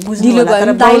त बुझ्नु होला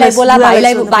तर दाइलाई बोला,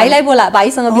 भाइलाई बोला,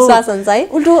 भाइसँग विश्वास हुन्छ है।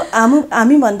 उल्टो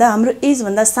हामी भन्दा हाम्रो एज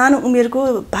भन्दा सानो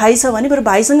उमेरको भाइ छ भने बरु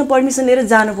भाइसँग पर्मिसन लिएर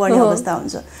जानुपर्ने अवस्था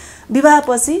हुन्छ।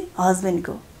 विवाहपछि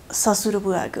हस्बेन्डको, ससुर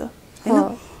बुवाको हैन,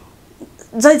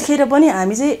 जतिखेर पनि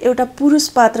हामी चाहिँ एउटा पुरुष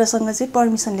पात्रसँग चाहिँ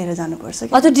पर्मिसन लिएर जानुपर्छ कि।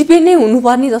 अझ डिपेन्ड नै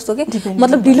हुनुपर्ने जस्तो के,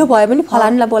 मतलब ढिलो भयो भने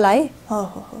फलानलाई बोलाए,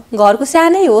 घरको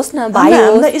सानै होस् न भाइ होस्।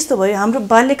 हामीलाई यस्तो भयो, हाम्रो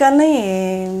बाल्यकाल नै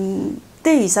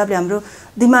त्यही हिसाबले हाम्रो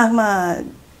दिमागमा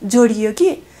जोडियो कि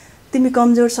तिमी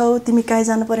कमजोर छौ, तिमी कहीँ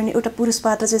जानु पर्यो भने एउटा पुरुष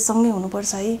पात्र चाहिँ सँगै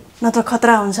हुनुपर्छ है, नत्र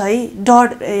खतरा हुन्छ है। डर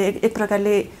एक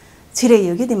प्रकारले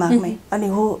छिराइयो कि दिमागमै। अनि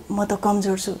हो म त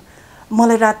कमजोर छु,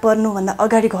 मलाई रात पर्नुभन्दा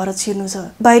अगाडि घर छिर्नु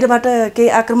छ, बाहिरबाट केही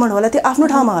आक्रमण होला त्यो आफ्नो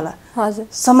ठाउँमा होला, हजुर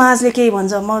समाजले केही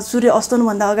भन्छ म सूर्य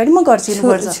अस्ताउनुभन्दा अगाडि म घर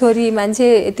छिर्नुपर्छ। छोरी मान्छे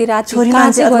यति रात, छोरी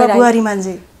मान्छे अथवा बुहारी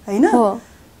मान्छे होइन।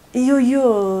 यो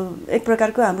एक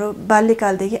प्रकारको हाम्रो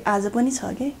बाल्यकालदेखि आज पनि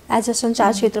छ कि। आज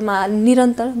सञ्चार क्षेत्रमा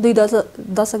निरन्तर 2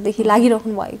 दशकदेखि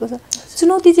लागिरहनु भएको छ।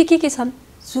 चुनौती चाहिँ के छन्?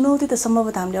 चुनौती त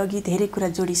सम्भवतः हामीले अघि धेरै कुरा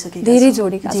जोडिसकेका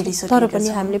छौँ, तर पनि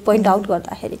हामीले पोइन्ट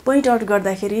आउट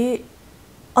गर्दाखेरि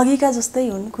अघिका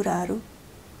जस्तै हुन् कुराहरू।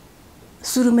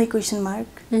 सुरुमै क्वेसन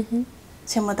मार्क,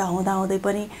 क्षमता हुँदाहुँदै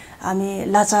पनि हामी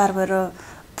लाचार भएर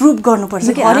प्रुभ गर्नुपर्छ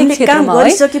कि हामीले काम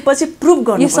गरिसकेपछि प्रुभ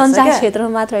गर्नुपर्छ। यो सञ्चार क्षेत्रमा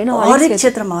मात्र होइन,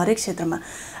 हरेक क्षेत्रमा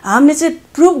हामीले चाहिँ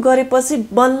प्रुभ गरेपछि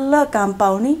बल्ल काम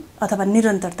पाउने अथवा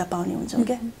निरन्तरता पाउने हुन्छौँ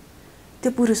क्या।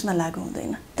 त्यो पुरुषमा लागु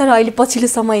हुँदैन। तर अहिले पछिल्लो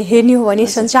समय हेर्ने हो भने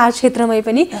सञ्चार क्षेत्रमै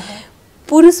पनि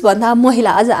पुरुषभन्दा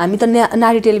महिला, आज हामी त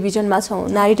नारी टेलिभिजनमा छौँ,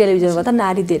 नारी टेलिभिजनमा त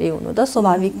नारी धेरै हुनु त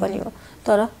स्वाभाविक पनि हो,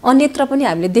 तर अन्यत्र पनि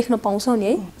हामीले देख्न पाउँछौँ नि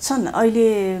है। छन् अहिले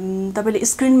तपाईँले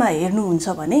स्क्रिनमा हेर्नुहुन्छ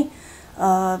भने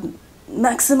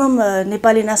म्याक्सिमम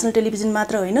नेपाली नेसनल टेलिभिजन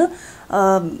मात्र होइन,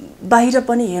 बाहिर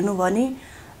पनि हेर्नु भने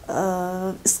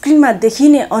स्क्रिनमा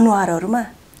देखिने अनुहारहरूमा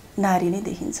नारी नै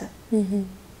देखिन्छ।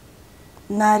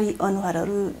 नारी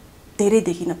अनुहारहरू धेरै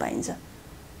देखिन पाइन्छ।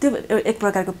 त्यो एक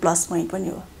प्रकारको प्लस पोइन्ट पनि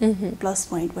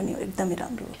हो, एकदमै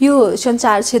राम्रो हो। यो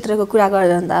सञ्चार क्षेत्रको कुरा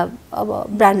गर्दा अब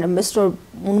ब्रान्ड एम्बेसडर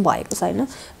हुनुभएको छ होइन,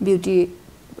 ब्युटी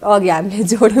अघि हामीले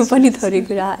जोड्यौँ पनि थोरै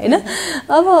कुरा होइन।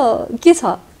 अब के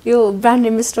छ यो ब्रान्ड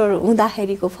एम्बेसडर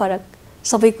हुँदाखेरिको फरक,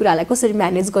 सबै कुरालाई कसरी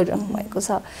म्यानेज गरिराख्नु भएको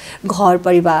छ? घर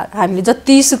परिवार हामीले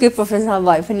जतिसुकै प्रोफेसनल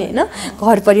भए पनि होइन,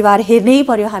 घर परिवार हेर्नै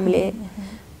पर्यो हामीले।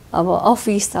 अब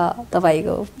अफिस छ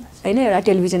तपाईँको होइन, एउटा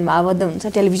टेलिभिजनमा आबद्ध हुन्छ,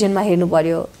 टेलिभिजनमा हेर्नु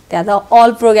पर्यो, त्यहाँ त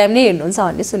अल प्रोग्राम नै हेर्नुहुन्छ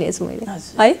भन्ने सुनेको छु मैले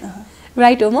है,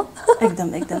 राइट हो? म एकदम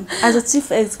as a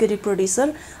chief executive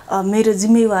producer मेरो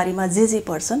जिम्मेवारीमा जे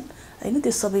पर्छन् होइन त्यो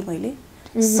सबै मैले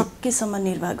सकेसम्म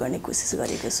निर्वाह गर्ने कोसिस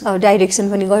गरेको छु। डाइरेक्सन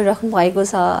पनि गरिराख्नु भएको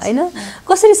छ होइन,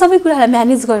 कसरी सबै कुरालाई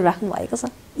म्यानेज गरिराख्नु भएको छ?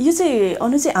 यो चाहिँ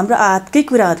अनु चाहिँ हाम्रो हातकै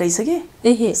कुरा रहेछ कि।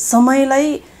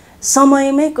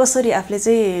 समयमै कसरी आफूले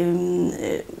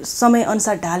चाहिँ समय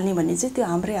अनुसार ढाल्ने भन्ने चाहिँ त्यो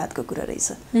हाम्रै हातको कुरा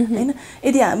रहेछ होइन।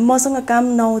 यदि मसँग काम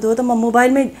नहुँदो त म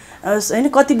मोबाइलमै होइन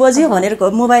कति बज्यो भनेर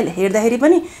मोबाइल हेर्दाखेरि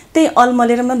पनि त्यही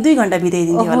अल्मलेर म 2 घन्टा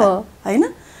बिताइदिन्थेँ होला होइन।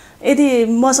 यदि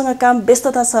मसँग काम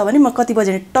व्यस्तता छ भने म कति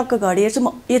बजे टक्क घडी हेर्छु,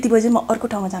 म यति बजे म अर्को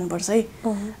ठाउँमा जानुपर्छ है,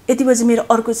 यति बजे मेरो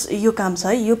अर्को यो काम छ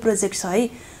है, यो प्रोजेक्ट छ है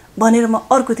भनेर म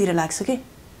अर्कोतिर लाग्छु कि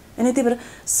होइन। त्यही भएर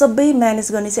सबै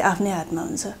म्यानेज गर्ने चाहिँ आफ्नै हातमा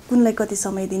हुन्छ। कुनलाई कति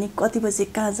समय दिने, कति बजे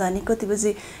कहाँ जाने, कति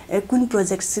बजे कुन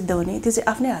प्रोजेक्ट सिद्ध हुने, त्यो चाहिँ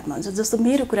आफ्नै हातमा हुन्छ। जस्तो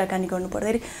मेरो कुराकानी गर्नु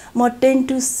पर्दाखेरि म 10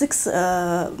 to 6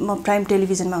 म प्राइम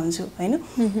टेलिभिजनमा हुन्छु होइन।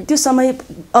 त्यो समय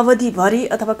अवधिभरि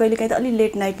अथवा कहिलेकाहीँ त अलि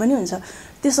लेट नाइट पनि हुन्छ,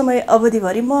 त्यो समय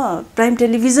अवधिभरि म प्राइम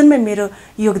टेलिभिजनमै मेरो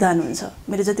योगदान हुन्छ।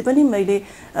 मेरो जति पनि मैले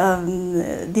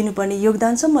दिनुपर्ने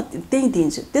योगदान छ म त्यही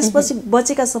दिन्छु। त्यसपछि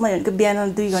बचेका समय भनेको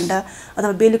बिहान 2 घन्टा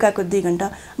अथवा बेलुकाको 2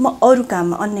 घन्टा म अरू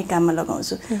काममा, अन्य काममा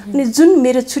लगाउँछु। अनि जुन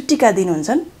मेरो छुट्टीका दिन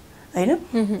हुन्छन् होइन,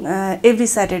 एभ्री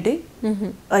स्याटरडे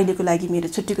अहिलेको लागि मेरो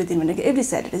छुट्टीको दिन भनेको एभ्री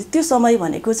स्याटरडे, त्यो समय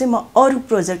भनेको चाहिँ म अरू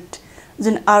प्रोजेक्ट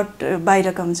जुन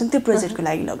बाहिरका हुन्छन् त्यो प्रोजेक्टको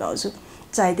लागि लगाउँछु।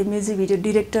 चाहे त्यो म्युजिक भिडियो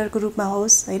डिरेक्टरको रूपमा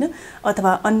होस् होइन,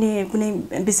 अथवा अन्य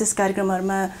कुनै विशेष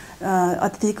कार्यक्रमहरूमा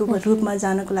अतिथिको रूपमा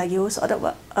जानको लागि होस्,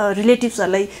 अथवा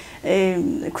रिलेटिभ्सहरूलाई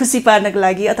खुसी पार्नको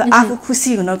लागि अथवा आफू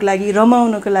खुसी हुनको लागि,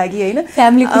 रमाउनको लागि होइन,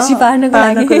 फ्यामिली खुसी पार्नको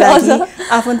लागि,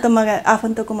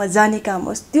 आफन्तकोमा जाने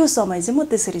काम होस्, त्यो समय चाहिँ म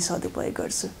त्यसरी सदुपयोग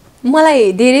गर्छु।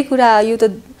 मलाई धेरै कुरा यो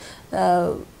त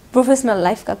प्रोफेसनल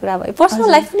लाइफका कुरा भयो पर्सनल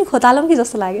लाइफ पनि खोतालौँ कि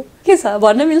जस्तो लाग्यो के छ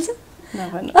भन्न मिल्छ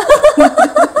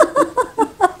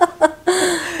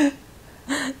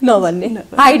नभन्ने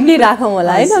हाइड नै राखौँ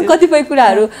होला होइन कतिपय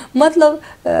कुराहरू मतलब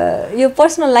यो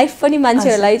पर्सनल लाइफ पनि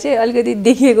मान्छेहरूलाई चाहिँ अलिकति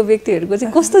देखिएको व्यक्तिहरूको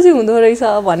चाहिँ कस्तो चाहिँ हुँदो रहेछ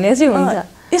भन्ने चाहिँ हुन्छ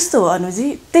यस्तो हो अनुजी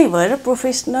त्यही भएर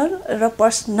प्रोफेसनल र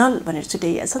पर्सनल भनेर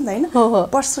छुट्याइएको छ नि त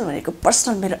होइन पर्सनल भनेको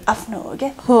पर्सनल मेरो आफ्नो हो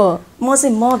क्या हो म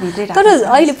चाहिँ म भित्रै तर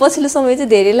अहिले पछिल्लो समय चाहिँ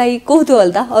धेरैलाई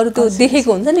कौतूहलता अरू त्यो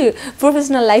देखेको हुन्छ नि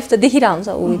प्रोफेसनल लाइफ त देखिरहेको हुन्छ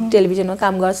ऊ टेलिभिजनमा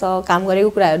काम गर्छ काम गरेको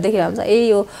कुराहरू देखिरहेको हुन्छ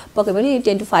ए यो पक्कै पनि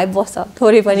 10 to 5 बस्छ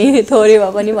थोरै भए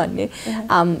पनि भन्ने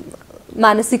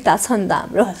मानसिकता छ नि त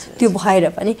हाम्रो त्यो भएर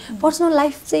पनि पर्सनल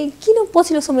लाइफ चाहिँ किन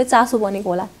पछिल्लो समय चासो बनेको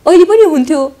होला अहिले पनि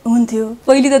हुन्थ्यो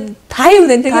पहिले त थाहै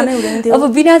हुँदैन थियो अब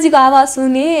बिनाजीको आवाज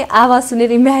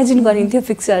सुनेर इमेजिन गरिन्थ्यो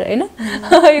पिक्चर होइन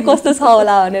कस्तो छ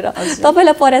होला भनेर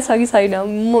तपाईँलाई परेको छ कि छैन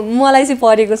मलाई चाहिँ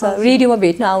परेको छ रेडियोमा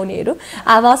भेट्न आउनेहरू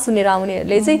आवाज सुनेर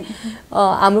आउनेहरूले चाहिँ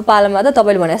हाम्रो पालामा त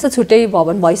तपाईँले भने जस्तो छुट्टै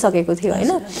भवन भइसकेको थियो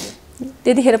होइन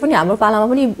त्यतिखेर पनि हाम्रो पालामा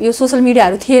पनि यो सोशल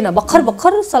मिडियाहरू थिएन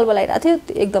भर्खर सल्बलाइरहेको थियो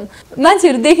एकदम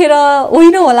मान्छेहरू देखेर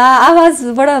होइन होला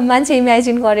आवाजबाट मान्छे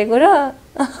इमेजिन गरेको र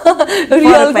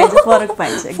फरक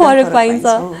पाइन्छ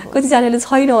कतिजनाले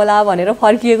छैन होला भनेर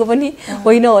फर्किएको पनि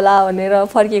होइन होला भनेर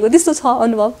फर्किएको त्यस्तो छ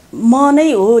अनुभव म नै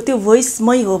हो त्यो भोइस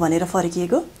मै हो भनेर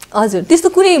फर्किएको हजुर त्यस्तो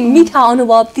कुनै मिठा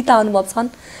अनुभव तिता अनुभव छन्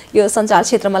यो सञ्चार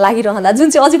क्षेत्रमा लागिरहँदा जुन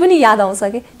चाहिँ अझै पनि याद आउँछ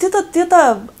कि त्यो त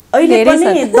अहिले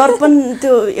पनि दर्पण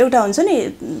त्यो एउटा हुन्छ नि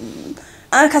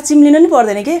आँखा चिम्लिन नि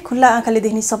पर्दैन के खुल्ला आँखाले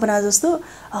देख्ने सपना जस्तो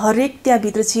हरेक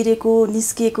त्यहाँभित्र छिरेको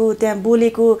निस्किएको त्यहाँ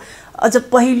बोलेको अझ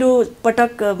पहिलो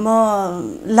पटक म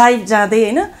लाइभ जाँदै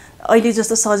होइन अहिले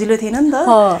जस्तो सजिलो थिएन नि त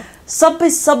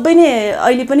सबै नै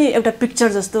अहिले पनि एउटा पिक्चर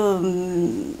जस्तो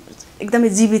एकदमै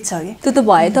जीवित छ कि त्यो त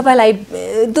भयो तपाईँलाई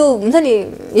त्यो हुन्छ नि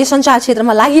यो सञ्चार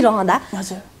क्षेत्रमा लागिरहँदा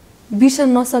हजुर बिर्सन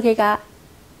नसकेका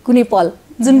कुनै पल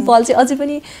जुन पल चाहिँ अझै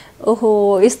पनि ओहो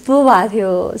यस्तो भएको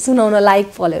थियो सुनाउन लायक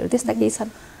पलहरू त्यस्ता केही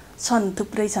छन्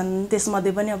थुप्रै छन्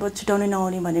त्यसमध्ये पनि अब छुटाउनै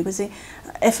नआउने भनेको चाहिँ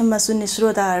एफएममा सुन्ने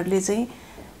श्रोताहरूले चाहिँ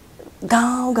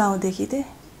गाउँदेखि चाहिँ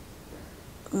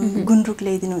गुन्द्रुक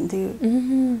ल्याइदिनुहुन्थ्यो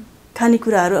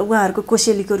खानेकुराहरू उहाँहरूको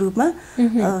कोसेलीको रूपमा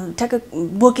ठ्याक्क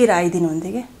बोकेर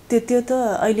आइदिनुहुन्थ्यो क्या त्यो त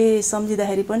अहिले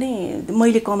सम्झिँदाखेरि पनि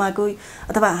मैले कमाएको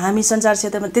अथवा हामी सञ्चार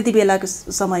क्षेत्रमा त्यति बेलाको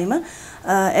समयमा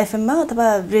एफएममा अथवा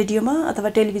रेडियोमा अथवा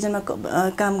टेलिभिजनमा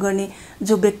काम गर्ने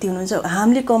जो व्यक्ति हुनुहुन्छ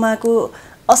हामीले कमाएको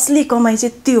असली कमाइ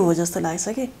चाहिँ त्यो हो जस्तो लाग्छ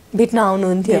कि भेट्न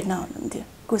आउनुहुन्थ्यो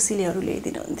कोसेलीहरू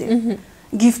ल्याइदिनुहुन्थ्यो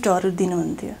गिफ्टहरू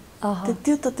दिनुहुन्थ्यो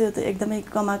त्यो त एकदमै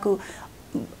कमाएको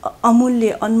अमूल्य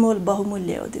अनमोल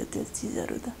बहुमूल्य हो त्यो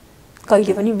चिजहरू त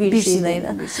कहिले पनि बिर्सिँदैन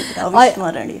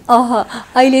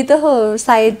अहिले त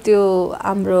सायद त्यो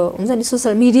हाम्रो हुन्छ नि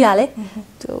सोसल मिडियाले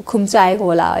त्यो खुम्चाएको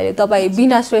होला अहिले तपाईँ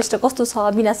बिना श्रेष्ठ कस्तो छ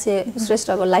बिना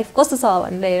श्रेष्ठको लाइफ कस्तो छ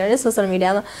भनेर हेरेर सोसल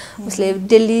मिडियामा उसले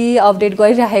डेली अपडेट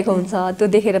गरिरहेको हुन्छ त्यो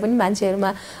देखेर पनि मान्छेहरूमा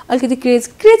अलिकति क्रेज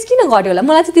किन घट्यो होला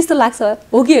मलाई चाहिँ त्यस्तो लाग्छ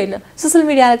हो कि होइन सोसल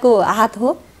मिडियाको हात हो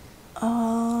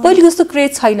पहिले जस्तो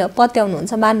क्रेज छैन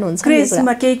पत्याउनुहुन्छ मान्नुहुन्छ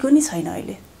क्रेजमा केहीको नि छैन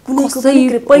अहिले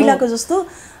कुनै पहिलाको जस्तो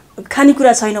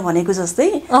खानेकुरा छैन भनेको जस्तै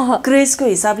क्रेजको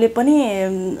हिसाबले पनि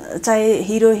चाहे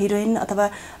हिरो हिरोइन अथवा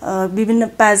विभिन्न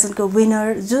प्याजनको विनर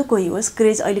जो कोही होस्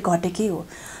क्रेज अहिले घटेकै हो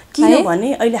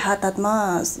किनभने अहिले हातमा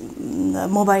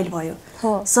मोबाइल भयो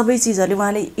सबै चिजहरूले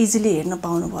उहाँले इजिली हेर्न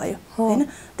पाउनु भयो होइन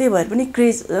त्यही भएर पनि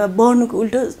क्रेज बढ्नुको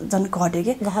उल्टो झन् घट्यो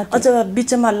कि अझ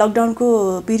बिचमा लकडाउनको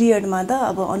पिरियडमा त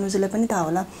अब अनुजलाई पनि थाहा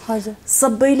होला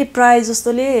सबैले प्राय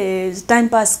जस्तोले टाइम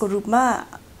पासको रूपमा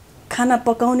खाना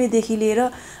पकाउनेदेखि लिएर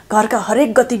घरका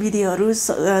हरेक गतिविधिहरू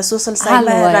सोसल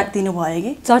साइटमा राखिदिनु भयो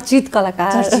कि चर्चित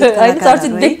कलाकार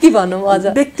चर्चित व्यक्ति भनौँ अझ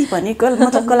व्यक्ति भने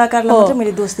मतलब कलाकारलाई मात्रै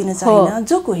मैले दोष दिन चाहिनँ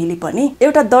जो कोहीले पनि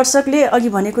एउटा दर्शकले अघि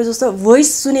भनेको जस्तो भोइस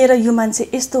सुनेर यो मान्छे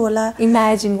यस्तो होला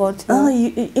इमेजिन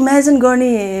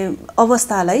गर्ने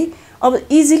अवस्थालाई अब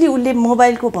इजिली उसले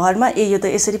मोबाइलको भरमा यो त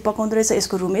यसरी पकाउँदो रहेछ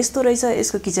यसको रुम यस्तो रहेछ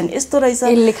यसको किचन यस्तो रहेछ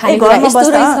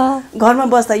घरमा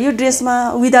बस्दा यो ड्रेसमा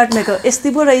विदाउट मेकअप यस्तै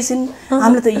पो रहेछन्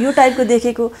हामीले त यो टाइपको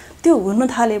देखेको त्यो हुन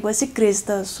थालेपछि क्रेज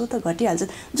त सो त घटिहाल्छ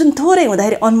जुन थोरै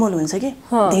हुँदाखेरि अनमोल हुन्छ कि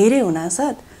धेरै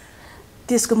हुनासाथ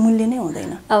त्यसको मूल्य नै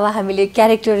हुँदैन अब हामीले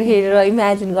क्यारेक्टर हेरेर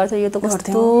इमेजिन गर्छ यो त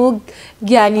कस्तो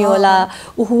ज्ञानी होला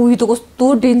ओहो यो त कस्तो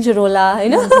डेन्जर होला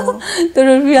होइन तर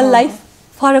रियल लाइफ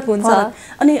फरक हुन्छ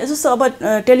अनि जस्तो अब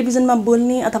टेलिभिजनमा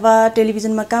बोल्ने अथवा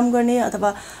टेलिभिजनमा काम गर्ने अथवा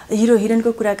हिरो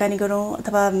हिरोइनको कुराकानी गरौँ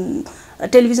अथवा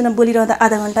टेलिभिजनमा बोलिरहँदा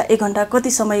आधा घन्टा 1 घन्टा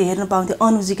कति समय हेर्न पाउँथ्यो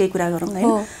अनुजीकै कुरा गरौँ न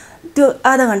होइन त्यो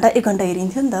आधा घन्टा 1 घन्टा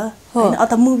हेरिन्थ्यो नि त होइन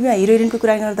अथवा मुभीमा हिरो हिरोइनको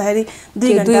कुरा गर्दाखेरि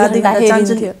 2 घन्टा 4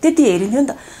 घन्टा त्यति हेरिन्थ्यो नि त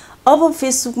अब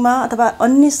फेसबुकमा अथवा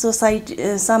अन्य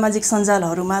सामाजिक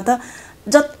सञ्जालहरूमा त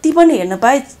जति पनि हेर्न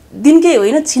पाए दिनकै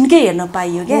होइन छिनकै हेर्न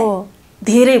पाइयो क्या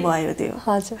धेरै भयो त्यो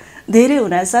हजुर धेरै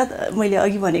हुनासाथ मैले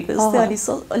अघि भनेको जस्तै अनि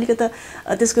अलिकति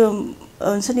त्यसको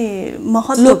हुन्छ नि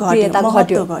महत्त्व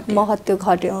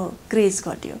घट्यो क्रेज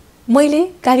घट्यो मैले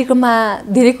कार्यक्रममा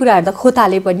धेरै कुराहरू त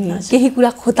खोताले पनि केही कुरा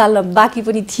खोताल्न बाँकी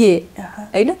पनि थिए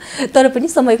हैन तर पनि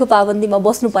समयको पाबन्दीमा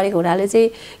बस्नु परेको हुनाले चाहिँ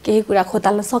केही कुरा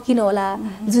खोताल्न सकिन होला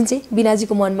जुन चाहिँ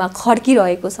बिनाजीको मनमा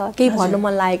खड्किरहेको छ केही भन्नु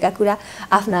मन लागेका कुरा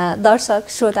आफ्ना दर्शक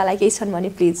श्रोतालाई केही छन् भने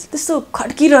प्लिज त्यस्तो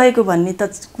खड्किरहेको भन्ने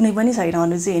त कुनै पनि छैन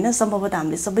अनुजी हैन सम्भवतः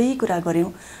हामीले सबै कुरा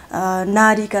गर्यौं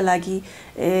नारीका लागि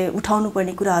उठाउनु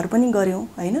पर्ने कुराहरू पनि गर्यौं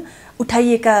हैन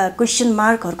उठाइएका क्वेशन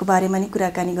मार्कहरूको बारेमा नि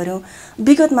कुराकानी गर्यौं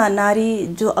विगतमा नारी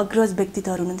जो अग्रज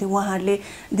व्यक्तित्वहरू हुनुहुन्थ्यो उहाँहरूले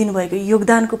दिनुभएको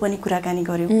योगदानको पनि कुराकानी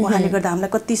गर्यौं उहाँले गर्दा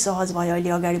हामीलाई कति सहज भयो अहिले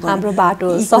अगाडि बढ्न हाम्रो बाटो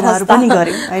सहजहरू पनि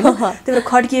गर्यौं हैन त्यही भएर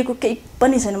खड्किएको केही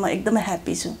पनि छैन म एकदमै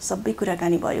ह्यापी छु सबै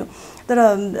कुराकानी भयो तर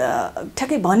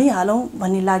ठ्याक्कै भनिहालौं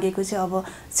भन्ने लागेको चाहिँ अब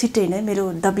छिट्टै नै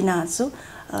मेरो दबिना छु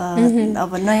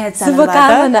अब नयाँ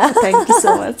च्यानलबाट थ्यांक यू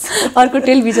सो मच अर्को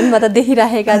टेलिभिजनमा त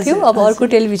देखिरहेका थियौ अब अर्को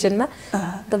टेलिभिजनमा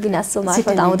त बिना सो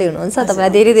मार्फत आउँदै हुनुहुन्छ तपाईलाई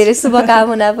धेरै धेरै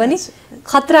शुभकामना पनि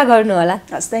खतरा गर्नु होला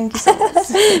थ्यांक यू सो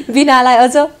मच बिनालाई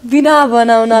अझ बिना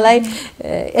बनाउनलाई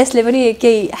यसले पनि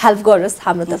केही हेल्प गरोस्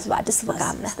हाम्रो तर्फबाट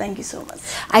शुभकामना थ्यांक यू सो मच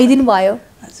आइदिनु भयो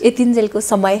यतिन्जेलको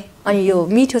समय अनि यो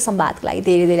मिठो संवादको लागि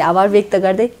धेरै धेरै आभार व्यक्त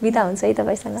गर्दै बिदा हुन्छ है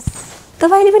तपाईसँग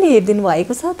तपाईले पनि हेरिदिनु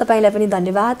भएको छ तपाईलाई पनि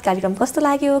धन्यवाद कार्यक्रम कस्तो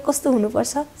लाग्यो कस्तो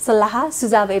हुनुपर्छ सल्लाह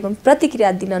सुझाव एवं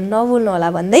प्रतिक्रिया दिन नभुल्नु होला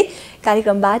भन्दै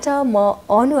कार्यक्रमबाट म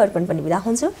अनु अर्पण पनि बिदा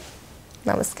हुन्छु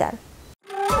नमस्कार